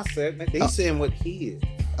take my segment. He's saying what he is.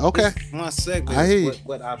 Okay. My segment I hear is you.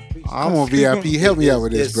 what I preach. Come on, VIP, help me out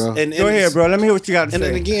with this, bro. And go ahead, bro. Let me hear what you got to And say.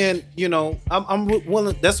 then again, you know, I'm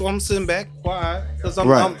willing. That's why I'm sitting back quiet because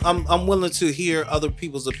Right. I'm willing to hear other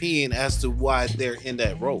people's opinion as to why they're in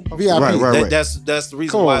that role. VIP. Right. That's the reason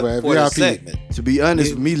Come why on, man, for the VIP. segment. To be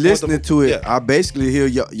honest, Yeah, me listening to it, yeah. I basically hear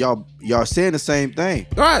y'all saying the same thing.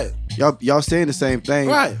 Right. Y'all saying the same thing.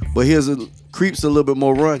 Right. But here's creeps a little bit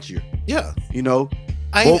more raunchier. Yeah. You know.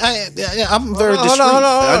 I'm very Hold discreet. on.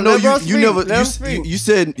 I know Let bro you speak. never Let him speak. you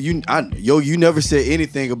said you never said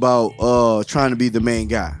anything about trying to be the main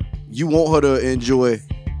guy. You want her to enjoy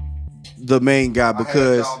the main guy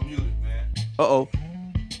because I had y'all muted, man.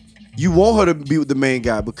 you want her to be with the main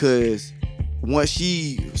guy because once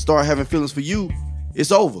she start having feelings for you,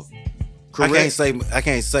 it's over. Correct?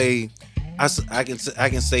 I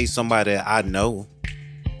can say somebody that I know,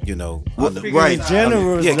 you know, Right.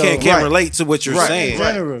 Generous, yeah, though. can't relate to what you're Right. saying.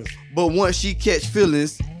 Generous. But once she catch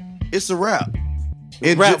feelings, it's a wrap.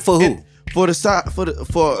 Wrap for who? For the side for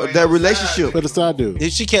that relationship. For the side dude.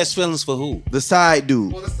 Did she catch feelings for who? The side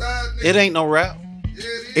dude. For the Side Nigga. It ain't no rap. Yeah,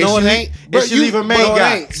 it And No, she it leave- ain't. And But she you- leave her main but it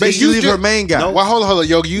guy. ain't. But See, she you leave just- her main guy. No. Well, hold on,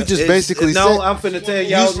 Yogi. You just basically no. said. I'm finna tell You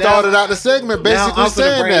y'all. started out the segment basically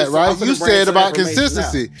saying that, right? You said about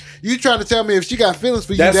consistency. You trying to tell me if she got feelings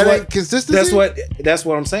for you, that ain't consistency? That's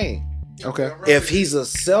what I'm saying. Okay. If he's a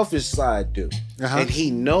selfish side dude Uh-huh. and he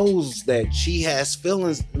knows that she has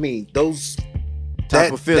feelings, I mean those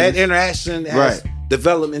Type of feelings. that interaction has Right.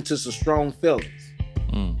 developed into some strong feelings.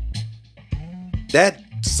 That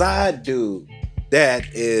side dude that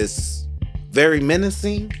is very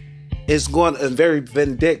menacing is going and very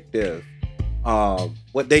vindictive.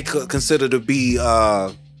 What they could consider to be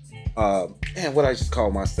man, what I just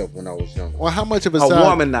called myself when I was younger. Well, how much of a A side?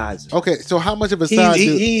 womanizer. Okay, so how much of a side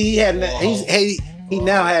dude? He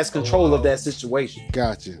now has control of that situation.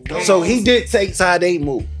 Gotcha. So he did take side A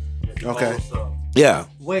move. Okay. Yeah.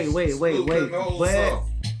 Wait. Let me hold What? some.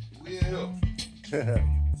 We in here.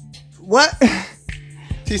 What?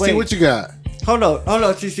 TC, Wait. what you got? Hold on,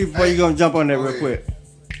 TC, before you gonna jump on that real quick.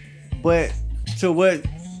 But to what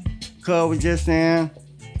Cub was just saying,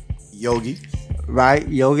 Yogi. right?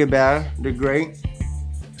 Yogi Bear, the great.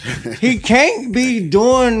 He can't be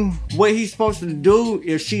doing what he's supposed to do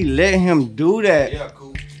if she let him do that. Yeah,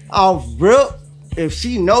 cool. Off rip, if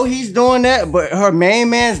she know he's doing that, but her main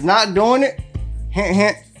man's not doing it, hint,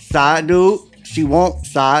 hint, side dude. She won't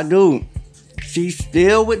side dude. She's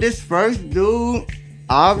still with this first dude,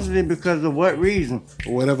 obviously because of what reason?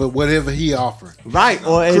 Whatever he offered. Right,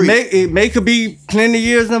 or Creep. it may could be plenty of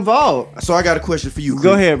years involved. So I got a question for you. Go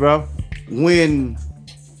Creep. ahead, bro.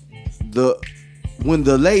 When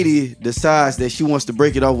the lady decides that she wants to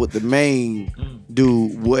break it off with the main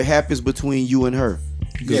dude, what happens between you and her?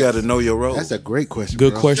 You got to know your role. That's a great question.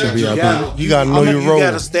 Good bro. question, VIP. You gotta know your role. You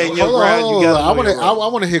got to stand your Hold on, ground. hold You on. got I to want know to. your role. I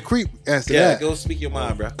want to hear Creep answer Yeah, that. go speak your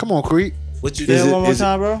mind, bro. Come on, Creep. What you Say do? it one more is it-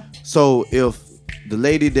 time, bro. So if the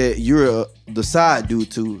lady that you're the side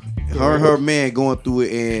dude to, her and her man going through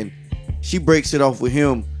it, and she breaks it off with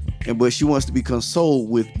him, but she wants to be consoled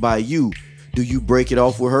with by you, do you break it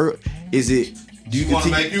off with her? Is it? Do you You want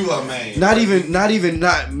to continue? make you her man. Not even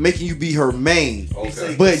not making you be her main,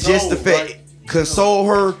 Okay. but just the fact console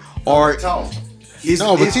her or.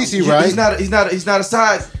 No, but TC right. He's not a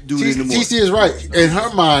side dude anymore. TC is right. In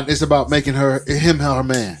her mind, it's about making him her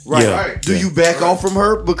man. Right. Yeah. Right. Do you back off from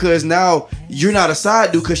her because now you're not a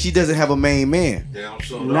side dude because she doesn't have a main man? Yeah, I'm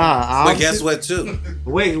sure. Nah, But guess what, too?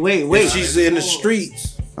 Wait. If she's in the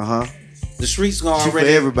streets, Uh huh. the streets gonna She for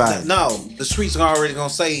already everybody. No, the streets are already gonna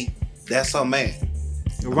say that's her man.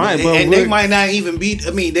 Right, and, but and they we're- might not even be.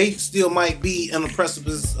 I mean, they still might be in the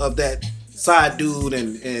precipice of that side dude,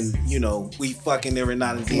 and you know we fucking every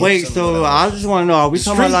now and then. Wait, so I just want to know: are we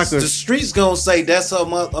talking about like the streets gonna say that's her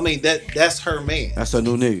mother. I mean that's her man. That's her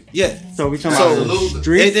new nigga. Yeah. So we talking So about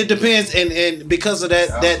street? it depends, and because of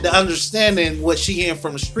that the understanding what she hearing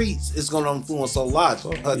from the streets is gonna influence her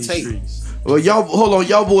logic, her take. Well, y'all hold on.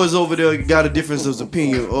 Y'all boys over there got a difference of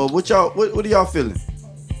opinion. What do y'all feeling?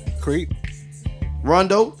 Creep.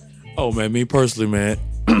 Rondo? Oh man, me personally, man,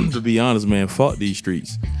 to be honest, man, fuck these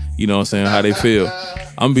streets. You know what I'm saying? How they feel.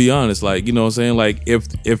 I'm be honest, like, you know what I'm saying? Like if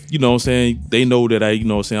you know what I'm saying, they know that you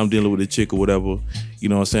know what I'm saying, I'm dealing with a chick or whatever, you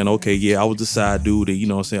know what I'm saying? Okay, yeah, I was the side dude, and you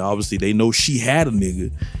know what I'm saying, obviously they know she had a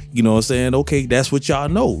nigga. You know what I'm saying? Okay, that's what y'all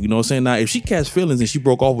know. You know what I'm saying? Now, if she catch feelings and she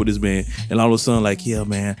broke off with this man, and all of a sudden, like, yeah,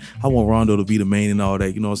 man, I want Rondo to be the main and all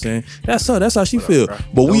that. You know what I'm saying? That's her. That's how she feel.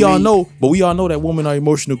 But we all know that women are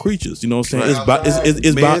emotional creatures. You know what I'm saying?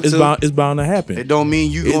 It's bound to happen. It don't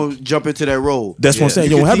mean you gonna jump into that role. That's what I'm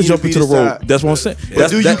saying. You don't have to jump into the role. That's what I'm saying.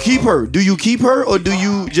 But do you keep her? Do you keep her, or do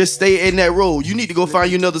you just stay in that role? You need to go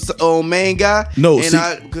find you another main guy. No, and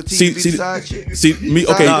I continue to be the side chick. See me.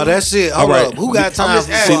 Okay, no, that shit. Hold up. Who got time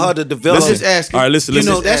for her to develop? Let's just ask. All right, listen. You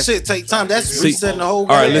know that shit take time. That's resetting the whole. All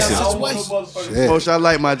right, listen. Coach, I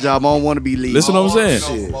like my job. I don't want to be lead. Listen, what I'm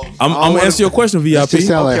saying. I'm gonna answer your question, VIP. It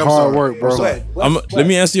sound like hard work, bro. Let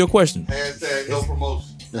me answer your question. Hashtag no promotion.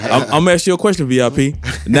 I'm gonna ask you a question, VIP.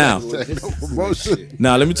 Now,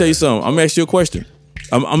 let me tell you something. I'm gonna ask you a question.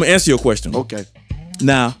 I'm gonna answer your question. Okay.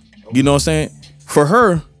 Now, you know what I'm saying? For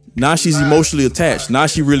her, now she's emotionally attached. Now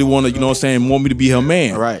she really want me to be her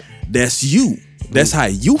man. Right. That's you. That's how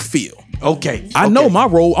you feel. Okay. I know my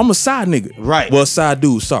role. I'm a side nigga. Right. Well, side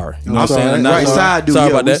dude. Sorry. You know what I'm saying? Right. Side dude.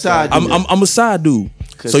 Sorry about that. Side dude. I'm a side dude.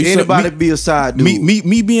 So anybody be a side dude.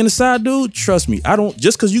 Me being a side dude, trust me, I don't,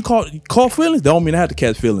 just because you call feelings, that don't mean I have to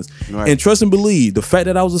catch feelings. Right. And trust and believe, the fact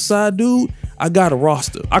that I was a side dude, I got a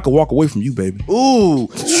roster. I could walk away from you, baby. Ooh,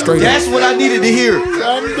 straight that's up. what I needed to hear. That's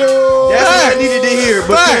what I needed to hear,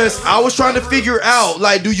 because I was trying to figure out,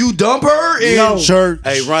 like, do you dump her? No. Church.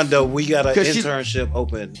 Hey, Rondo, we got an internship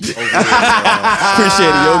open.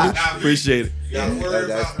 Appreciate it, Yogi. Appreciate it.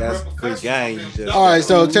 That's free game. All right,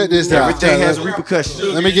 so check this out. Everything has repercussions.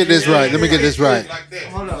 Let me get this right.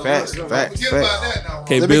 Facts.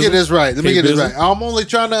 Let me get this right. I'm only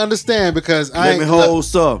trying to understand, because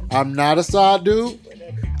I'm not a side dude.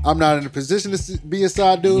 I'm not in a position to be a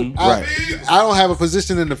side dude. I don't have a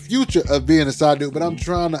position in the future of being a side dude, but I'm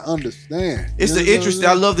trying to understand. It's the interesting.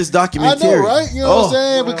 I love this documentary. I know, right? You know what I'm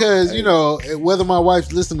saying? Because, you know, whether my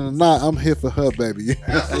wife's listening or not, I'm here for her, baby.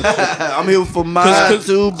 I'm here for mine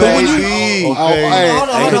too, baby.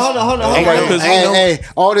 Hold on. Hey,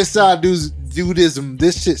 all this side dudes.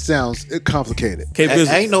 This shit sounds complicated.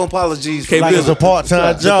 Ain't no apologies. Like it's a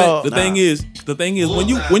part-time job. The thing is,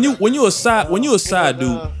 when you're a side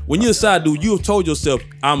dude, you have told yourself,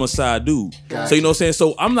 I'm a side dude. Gotcha. So you know what I'm saying?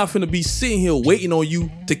 So I'm not finna be sitting here waiting on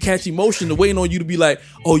you to catch emotion, to waiting on you to be like,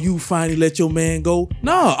 oh, you finally let your man go.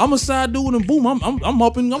 Nah, I'm a side dude, and boom, I'm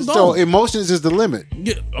up and I'm gone. So emotions is the limit.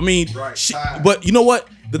 Yeah, I mean, but you know what?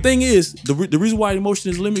 The thing is, the reason why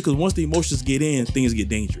emotion is the limit, because once the emotions get in, things get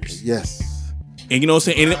dangerous. Yes. And you know what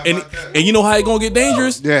I'm saying? And you know how it gonna get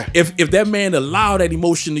dangerous? Yeah. If that man allow that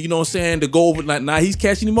emotion, you know what I'm saying, to go over, like, now he's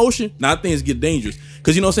catching emotion, now things get dangerous.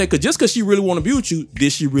 Cause you know what I'm saying? Cause just cause she really wanna be with you,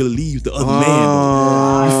 did she really leave the other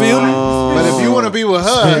man? You feel me? But if you wanna be with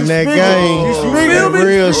her, in that game, that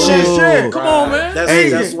real shit. Come on, man.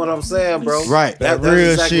 That's what I'm saying, bro. Right. That's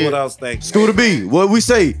real exactly shit. what I was thinking. Scooter B, what we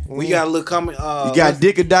say? We got a little comment. You got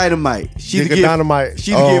dick of dynamite. She Dick to of get dynamite.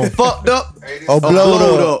 She to get fucked up.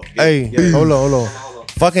 Blowed up. Hey, hold on.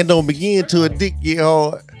 Fucking don't begin till a dick get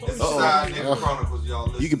hard. This is Side Dude Chronicles, y'all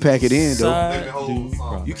listen. You can pack it in though. Let me hold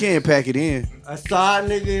some. You can't pack it in. A side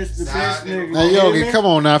nigga is the best nigga. hey Yogi, come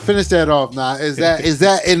on now, finish that off now. Is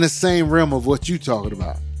that in the same realm of what you talking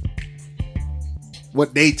about?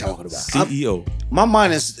 What they talking about? CEO. My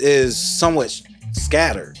mind is somewhat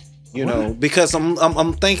scattered. You know, because I'm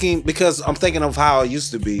thinking of how it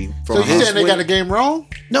used to be. So you saying they got the game wrong?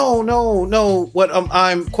 No. What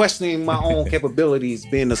I'm questioning my own capabilities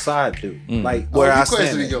being a side dude, like where I stand.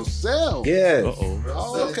 Questioning yourself. Yeah.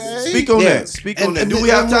 Oh, okay. Speak on that. Speak on that. Do we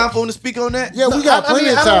have time for him to speak on that? Yeah, we got plenty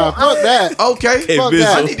of time. Fuck that. Okay. Fuck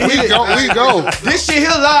that. We go. This shit here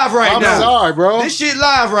live right now. I'm sorry, bro. This shit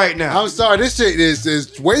live right now. I'm sorry. This shit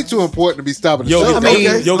is way too important to be stopping the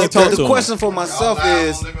Yogi, show. The question for myself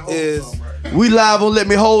is we live on Let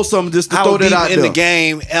Me Hold Something, just to throw that out there. In the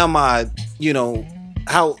game am I,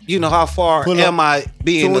 how far am I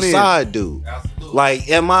being a side dude? Absolutely. Like,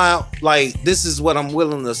 am I, like, this is what I'm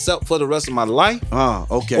willing to accept for the rest of my life?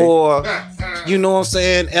 Okay. Or, you know what I'm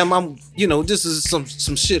saying? Am I, this is some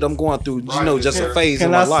shit I'm going through, just a phase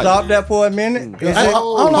in my life. Can I stop that for a minute?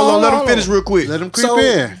 Hold on, let him finish real quick. Let him creep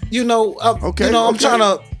in. I'm trying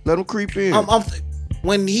to. Let him creep in.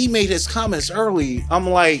 When he made his comments early, I'm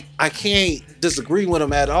like, I can't disagree with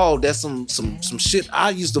him at all. That's some shit I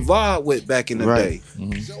used to vibe with back in the day.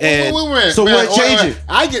 Mm-hmm. So what changing?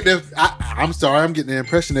 I'm sorry, I'm getting the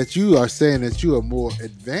impression that you are saying that you are more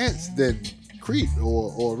advanced than Creep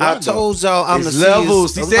or Rondo. I told y'all I'm It's the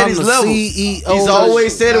levels. He said I'm it's the levels. CEO. He's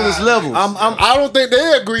always said it was levels. I don't think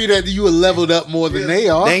they agree that you were leveled up more than they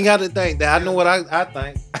are. They ain't got to think that. I know what I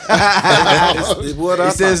think. It's what I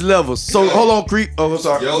He says think. levels. So hold on, Creep. Oh, I'm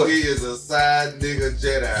sorry. Yogi is a side nigga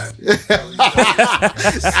Jedi.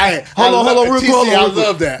 Hold on, real quick. Hold on, I real quick.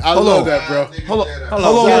 love that. I Hold love on. that, bro. Hold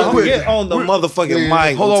on, Yeah, real quick. Get on the motherfucking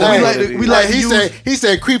mic. Hold on, Tell we me like what to- it we is. like- He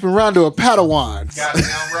said creeping Rondo a Padawan.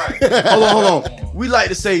 Goddamn right. Hold on. We like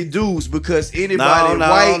to say dudes because anybody white,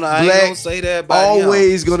 I ain't gonna black, say that about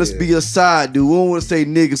always y'all. gonna Shit. be a side dude. We don't want to say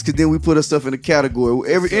niggas because then we put ourselves in a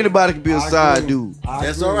category. Anybody can be a side dude.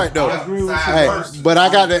 That's all right though. I agree with Hey, but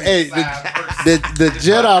I got the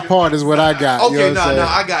Jedi part is what I got. Okay, you know what I'm saying?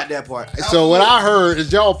 I got that part. So what I heard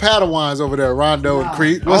is y'all Padawans over there, Rondo and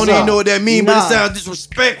Creep. I What's don't even up? know what that means, but it sounds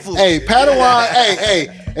disrespectful. Hey, Padawan.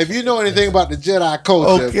 hey, if you know anything about the Jedi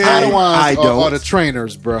culture, Okay. Padawans I don't. are the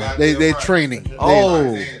trainers, bro. They training.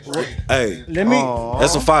 Hey, Let me.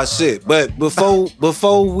 that's some fire shit. But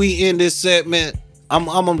before we end this segment, I'm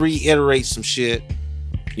gonna reiterate some shit.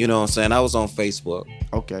 You know what I'm saying? I was on Facebook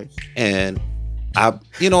Okay. and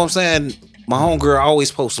you know what I'm saying? My homegirl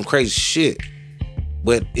always posts some crazy shit.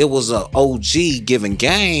 But it was a OG giving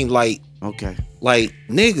game like Okay.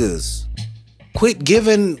 niggas, quit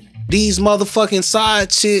giving these motherfucking side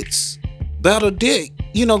chicks better dick.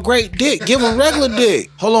 You know, great dick. Give them regular dick.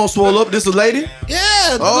 Hold on, swole up. This a lady?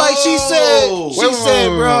 Yeah, like she said, wait,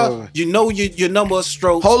 bro, you know your number of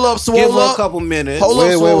strokes. Hold up, swole Give her up. a couple minutes. Hold up,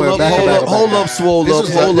 Wait, swole up. back Hold up, up, back hold up. up, swole This up.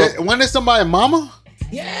 was Hold up. when is somebody mama?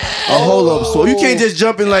 Hold up, swole. You can't just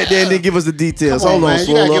jump in like that and then give us the details. Come Hold on, man.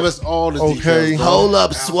 You gotta swole give up. us all the Okay. details. bro. Hold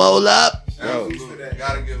up, swole up.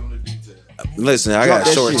 Gotta give him the details. Listen, I Drop got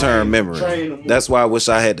that short term shit. memory. That's why I wish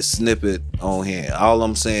I had the snippet on hand. All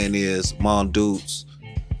I'm saying is, Mom Dudes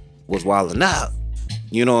was wilding out.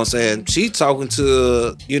 You know what I'm saying? She talking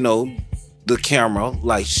to, the camera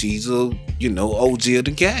like she's a, OG of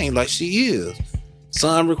the game, like she is.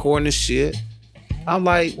 Son recording this shit. I'm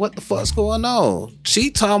like, what the fuck's going on?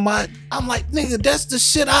 She talking about, I'm like, nigga, that's the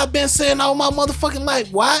shit I've been saying all my motherfucking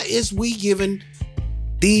life. Why is we giving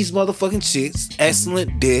these motherfucking chicks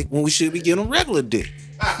excellent dick when we should be giving them regular dick?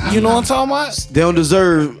 You know what I'm talking about? They don't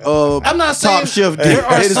deserve I'm not saying top chef dick. there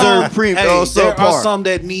are They some, deserve premium. there are Subpar. some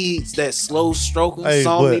that needs that slow stroking. Hey,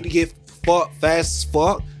 some but- need to get fucked fast as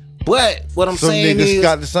fuck. But what I'm Some saying niggas is,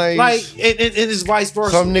 got the same- like it is vice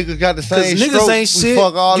versa. Some niggas got the Because same niggas stroke. ain't We shit.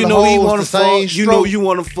 fuck all You the know he hoes want the to same fuck. You know stroke. you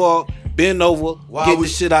want to fuck. Bend over. Get the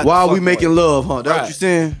shit out. Why the we fuck making way. love, huh? That's what Right. you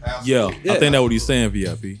saying? Yeah, Yeah. I think that's what he's saying,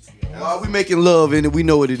 VIP. Why we making love and we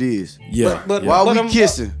know what it is? Yeah. But- yeah. Why But we I'm-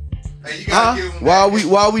 kissing? Hey, you gotta give him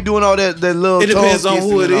Why we doing all that love? It depends tongue on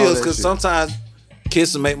who it kissing and all is, that because shit? sometimes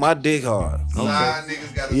kissing make my dick hard. Side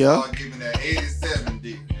niggas gotta Yeah. start giving that 87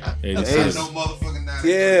 dick. 87. Ain't no motherfucking 90.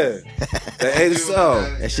 Yeah, the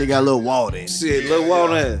 87. That shit got a little water in it. Shit, little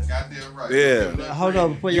water in. Goddamn right. Yeah. Hold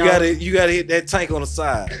on before You y'all. gotta hit that tank on the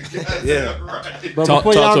side. Yeah. Right. But Talk-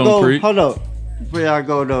 before talk y'all to him, go, Creep. hold up. Before y'all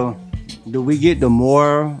go though, do we get the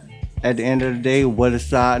moral at the end of the day what a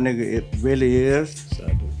side nigga it really is?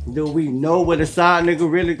 Do we know what a side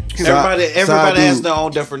nigga really? Everybody side has dude. their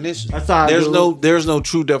own definition. A side There's dude. there's no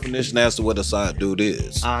true definition as to what a side dude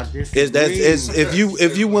is. I Is that is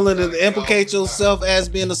if you willing to implicate yourself as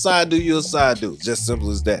being a side dude, you're a side dude. Just simple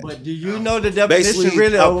as that. But do you know the definition Basically,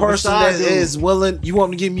 really a of person side that dude? is willing. You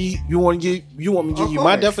want me to give me Of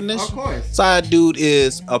my course, definition? of course. Side dude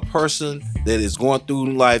is a person that is going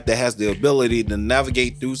through life that has the ability to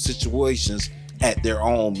navigate through situations at their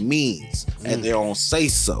own means, at their own say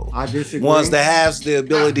so. I disagree. Ones that has the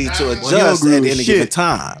ability to you adjust agree at with any shit. given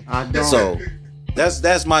time. I don't. So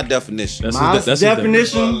that's my definition. That's My his- that's his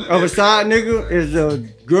definition of a side nigga is a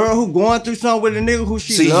girl who going through something with a nigga who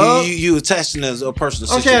she See, love. you attaching as a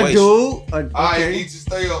person's Okay, situation. dude. All right, Okay. need to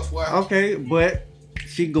stay up, boy. Okay, but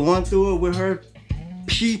she going through it with her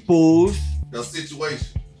peoples, The situation.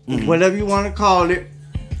 whatever you want to call it.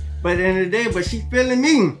 But at the end of the day, but she feeling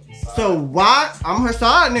me. So why I'm her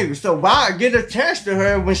side nigga? So why get attached to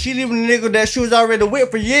her when she leaving the nigga that she was already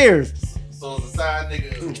with for years? So as a side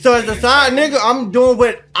nigga. So as a side nigga, I'm doing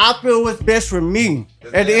what I feel was best for me.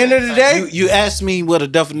 At the end of the day, You asked me what a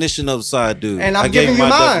definition of a side dude. And I'm I gave giving you my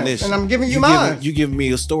mine. definition. And I'm giving you mine. You giving me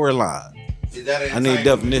a storyline. I need a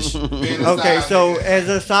definition. okay, so as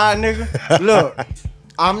a side nigga, look,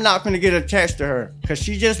 I'm not gonna get attached to her because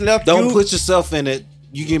she just left Don't you. put yourself in it.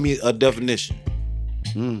 You give me a definition.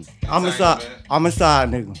 I'm a side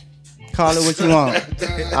nigga. Call it what you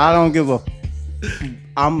want. I don't give a.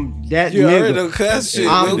 I'm that You already nigga. done cuss shit.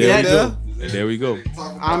 I'm We'll that get there. nigga. There we go.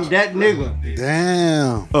 I'm that nigga.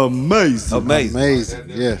 Damn. Amazing. Amazing. Amazing.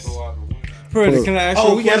 Yes. Pretty, can I ask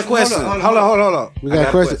you we got a question. Hold on. We got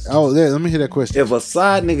a question. Oh, yeah, let me hear that question. If a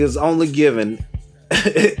side nigga is only given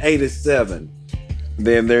 87,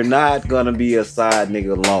 then they're not gonna be a side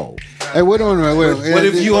nigga long. Hey, wait a minute. What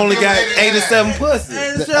if you only got 87 pussy?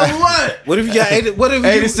 87 what? What if you got 80? What if you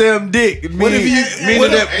 87 dick? What if you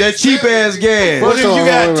meaning that cheap ass gas? What if you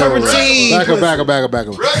got turpentine? Back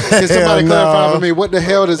up. Can somebody clarify for me what the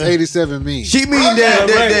hell does 87 mean? She mean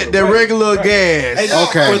that regular gas.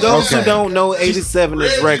 Okay. For those who don't know, 87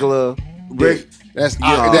 is regular. That's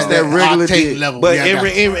that regular octane dick. level. But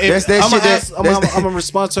that's that shit. I'm gonna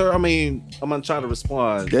respond to her. I mean, I'm gonna try to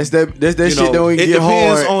respond. That's that shit that don't it get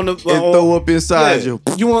depends hard on the, and throw up inside you.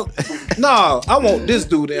 You want? No, I want this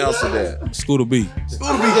dude to answer that. Scooter B. Give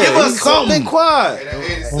us something quiet.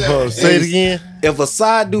 Say it again. If a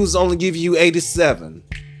side dude's only give you 87,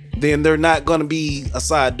 then they're not gonna be a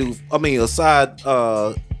side dude. I mean, a side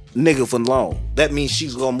nigga for long. That means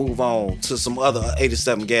she's gonna move on to some other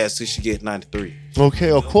 87 gas till she get 93.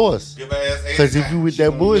 Okay, of course. Because if you with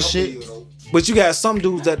that bullshit. But you got some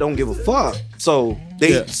dudes that don't give a fuck. So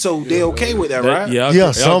they okay with that, right?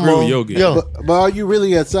 I agree with Yogi. Yeah. But are you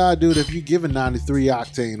really a side dude if you giving 93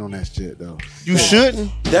 octane on that shit though? You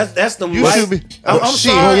shouldn't. That's the You should be. I'm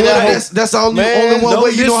sorry. That's only one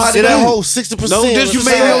way you know how to do that it. whole 60%. No, You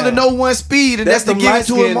may only know one speed, and that's to give it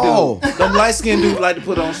to them all. Them light skinned dudes like to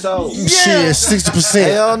put on shows. Shit, 60%.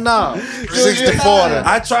 Hell no. 60-40.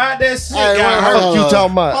 I tried that shit. Hey, got wait, hurt. Fuck you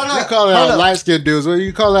talking about? You call out light skinned dudes. What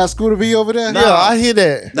you call out Scooter V over there? Yeah, I hear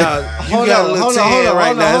that. Nah, you got a little tan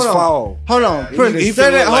right now. It's fall. Hold on, Pretty. He Say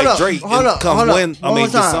feel that. like Drake.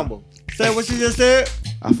 December. Say what you just said.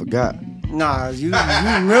 I forgot. Nah, you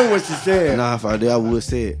remember what you said. Nah, if I did, I would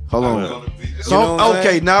say it. Hold on. You know what I'm Okay,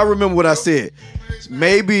 saying? now I remember what I said.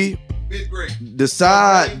 Maybe the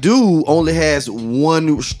side dude only has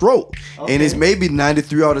one stroke, and it's maybe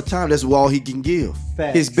 93 all the time. That's all he can give.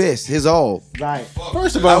 Facts. His best, his all. Right.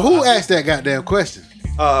 First of all, who asked that goddamn question?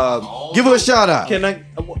 Give her a shout out. I'm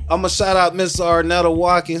gonna shout out Miss Arnetta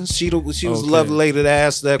Watkins. She was a lovely lady to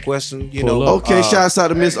ask that question. You know. Okay, shouts out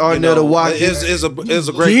to Miss Arnetta Watkins. It's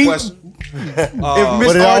a great question. If Miss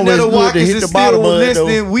But it always Arnetta good to Watkins hit is the bottom still of it, though.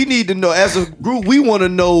 listening, we need to know, as a group, we want to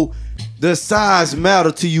know the size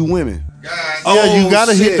matter to you women. Yeah, you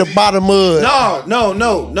gotta hit the bottom mud.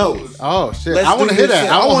 No. Oh shit! Let's I want to do hear this that.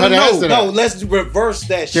 shit. I want her to answer No, that. let's reverse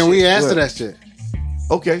that shit. Can we answer What? that shit?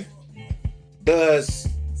 Okay. Does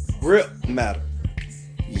grip matter?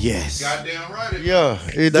 Yes. Goddamn right. Yeah,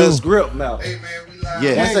 it Does do. grip matter? Hey man, we live.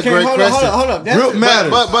 Yeah. That's a great question. Hold up. Grip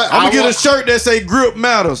matters. but I'm I gonna get a want- shirt that say grip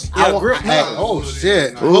matters. Yeah, grip Hey, matters. oh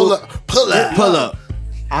shit! Pull up. Pull up.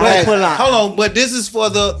 But, pull out. hold on, but this is for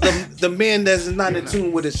the men that's not in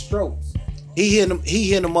tune with his strokes. He hear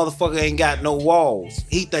the motherfucker ain't got no walls.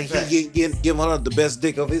 He think he giving her the best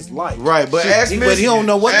dick of his life. Right, but ask But he don't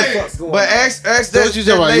know what the fuck's going on. But ask That's that, what you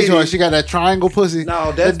that talking about. You lady. talking about she got that triangle pussy.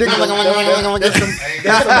 No, that's That dick-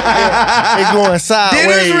 It going sideways.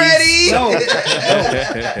 Dinner's ready. No.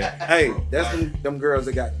 Hey, that's them girls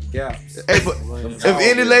that got gaps. Hey, but if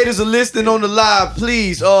any ladies are listening on the live,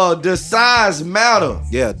 please, the size matter.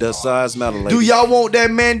 Yeah, does size matter, lady? Do y'all want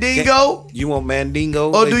that mandingo, You want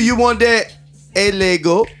mandingo? or do you want that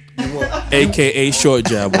Lego? AKA short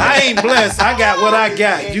jabber. I ain't blessed. I got what I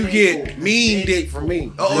got. You get mean dick from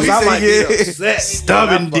me. Oh, 'Cause he I said, might be yeah. upset.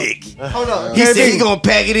 Stubborn dick. Hold on. He said he gonna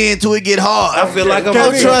pack it in till it get hard. I feel like I'm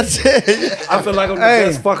I'm the trying to tell you. I feel like I'm the Hey.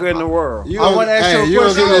 best fucker in the world. You I gonna- wanna ask you a hey, you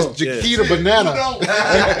gonna question. get this Chiquita banana.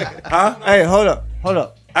 Huh? Hey, hold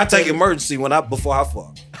up. I take emergency before I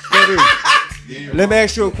fuck. Let me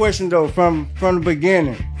ask you a question though, from the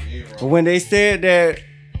beginning. When they said that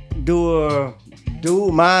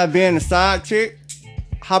do mind being a side chick,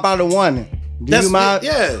 how about a woman? Do you mind?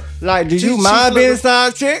 Yeah. Like, do She- you she mind flip being it. a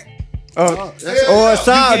side chick? Or a You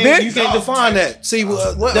side can't, you bitch? can't define that. See, I'm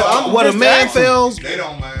what a just man asking. feels, They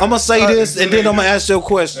don't mind. I'm going to say this and then I'm going to ask you a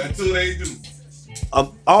question. Until they do.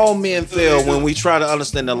 All men fail when we try to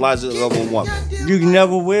understand the logic of a woman. You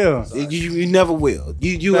never will. You never will.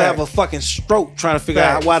 You have a fucking stroke trying to figure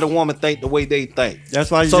out why the woman think the way they think. That's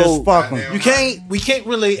why you So, just fuck them. We can't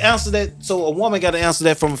really answer that. So a woman got to answer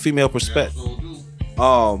that from a female perspective.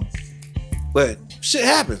 But shit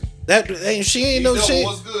happens. She ain't no shit.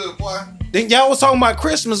 What's good, boy? Then y'all was talking about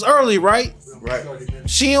Christmas early, right? Right.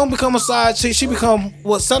 She don't become a side chick. She become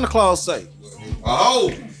what Santa Claus say. A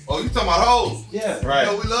hoe. Oh, you talking about hoes? Yeah. Right.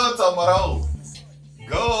 You know, we love talking about hoes.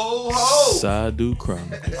 Go hoes. Side Dude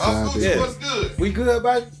Chronicles. Yeah. What's good? We good,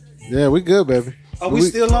 baby? Yeah, we good, baby. Are we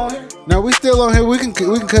still on here? No, we still on here. We can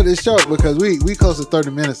cut this short because we close to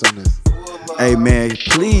 30 minutes on this. Hey man,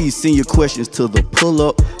 please send your questions to the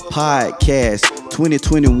Pullup Podcast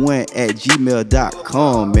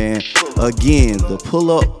 2021@gmail.com, man. Again, the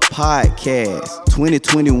Pullup Podcast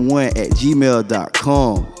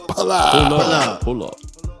 2021@gmail.com. Pull up.